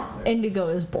 of view, indigo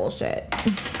is bullshit.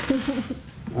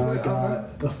 I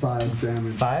got the 5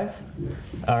 damage. 5?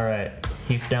 All right.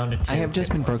 He's down to 2. I have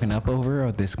just been broken up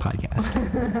over this podcast.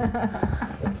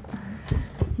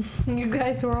 You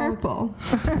guys were all Purple.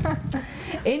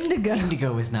 indigo.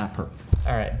 Indigo is not purple.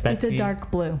 All right, It's Betsy. a dark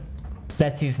blue.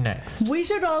 Betsy's next. We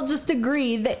should all just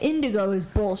agree that indigo is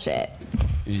bullshit.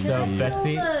 So Can I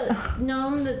Betsy, kill the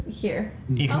gnome that here?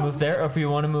 you can Oh. move there, or if you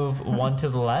want to move 1 to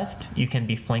the left, you can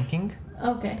be flanking.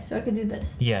 Okay, so I could do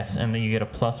this. Yes, and then you get a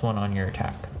 +1 on your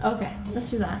attack. Okay, let's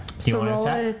do that. Do you So want to roll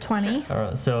attack? a 20.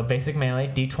 So basic melee,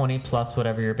 d20 plus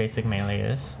whatever your basic melee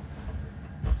is.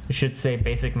 You should say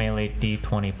basic melee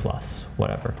d20 plus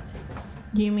whatever.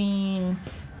 You mean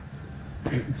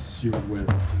It's your whip,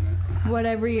 isn't it?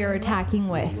 whatever you're attacking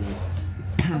with? Whip.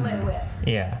 Oh, wait.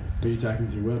 Yeah. Are you attacking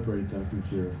with your whip or are you attacking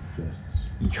with your fists?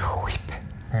 Your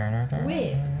whip.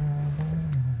 Wait.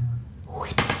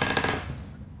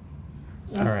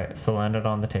 All right, so land it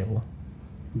on the table.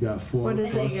 You got 4 What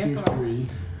is plus it? your 3.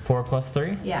 4 plus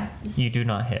 3. Yeah. You do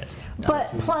not hit. But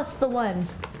plus the 1.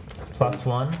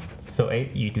 +1, so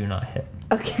 8. You do not hit.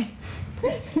 Okay.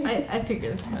 I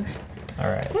figured this much. All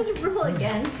right. Can I roll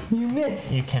again? You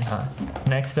missed. You cannot.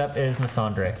 Next up is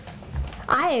Missandre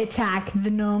I attack the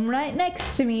gnome right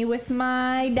next to me with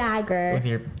my dagger. with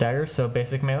your dagger. So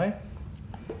basic melee.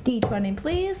 D20,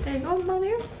 please. There you go, come over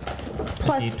here.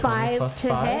 Plus D20 5 plus to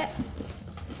 5. hit.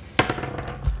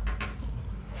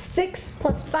 6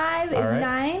 plus 5 All is right.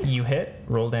 9. You hit.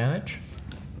 Roll damage.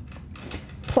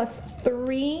 Plus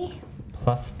 3,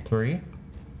 Plus 3.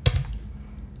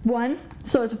 1.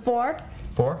 So it's a 4.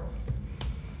 4.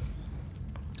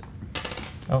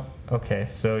 Oh, okay.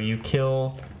 So you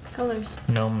kill Colors.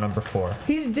 gnome number 4.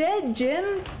 He's dead,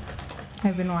 Jim.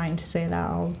 I've been wanting to say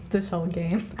that this whole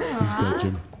game. He's dead,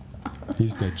 Jim.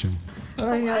 He's dead, Jim.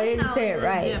 I didn't say it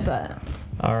right, Yeah. but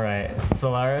All right,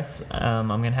 Solaris. I'm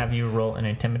gonna have you roll an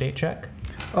intimidate check.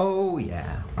 Oh,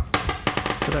 yeah.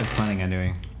 That's what I was planning on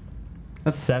doing.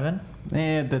 That's 7.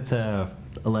 That's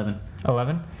 11.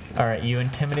 11. All right, you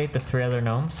intimidate the 3 other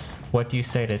gnomes. What do you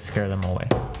say to scare them away?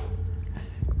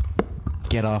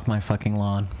 Get off my fucking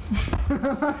lawn.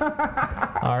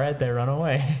 All right, they run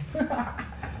away.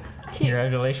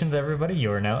 Congratulations, everybody.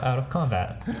 You are now out of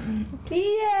combat.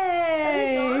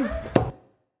 yay!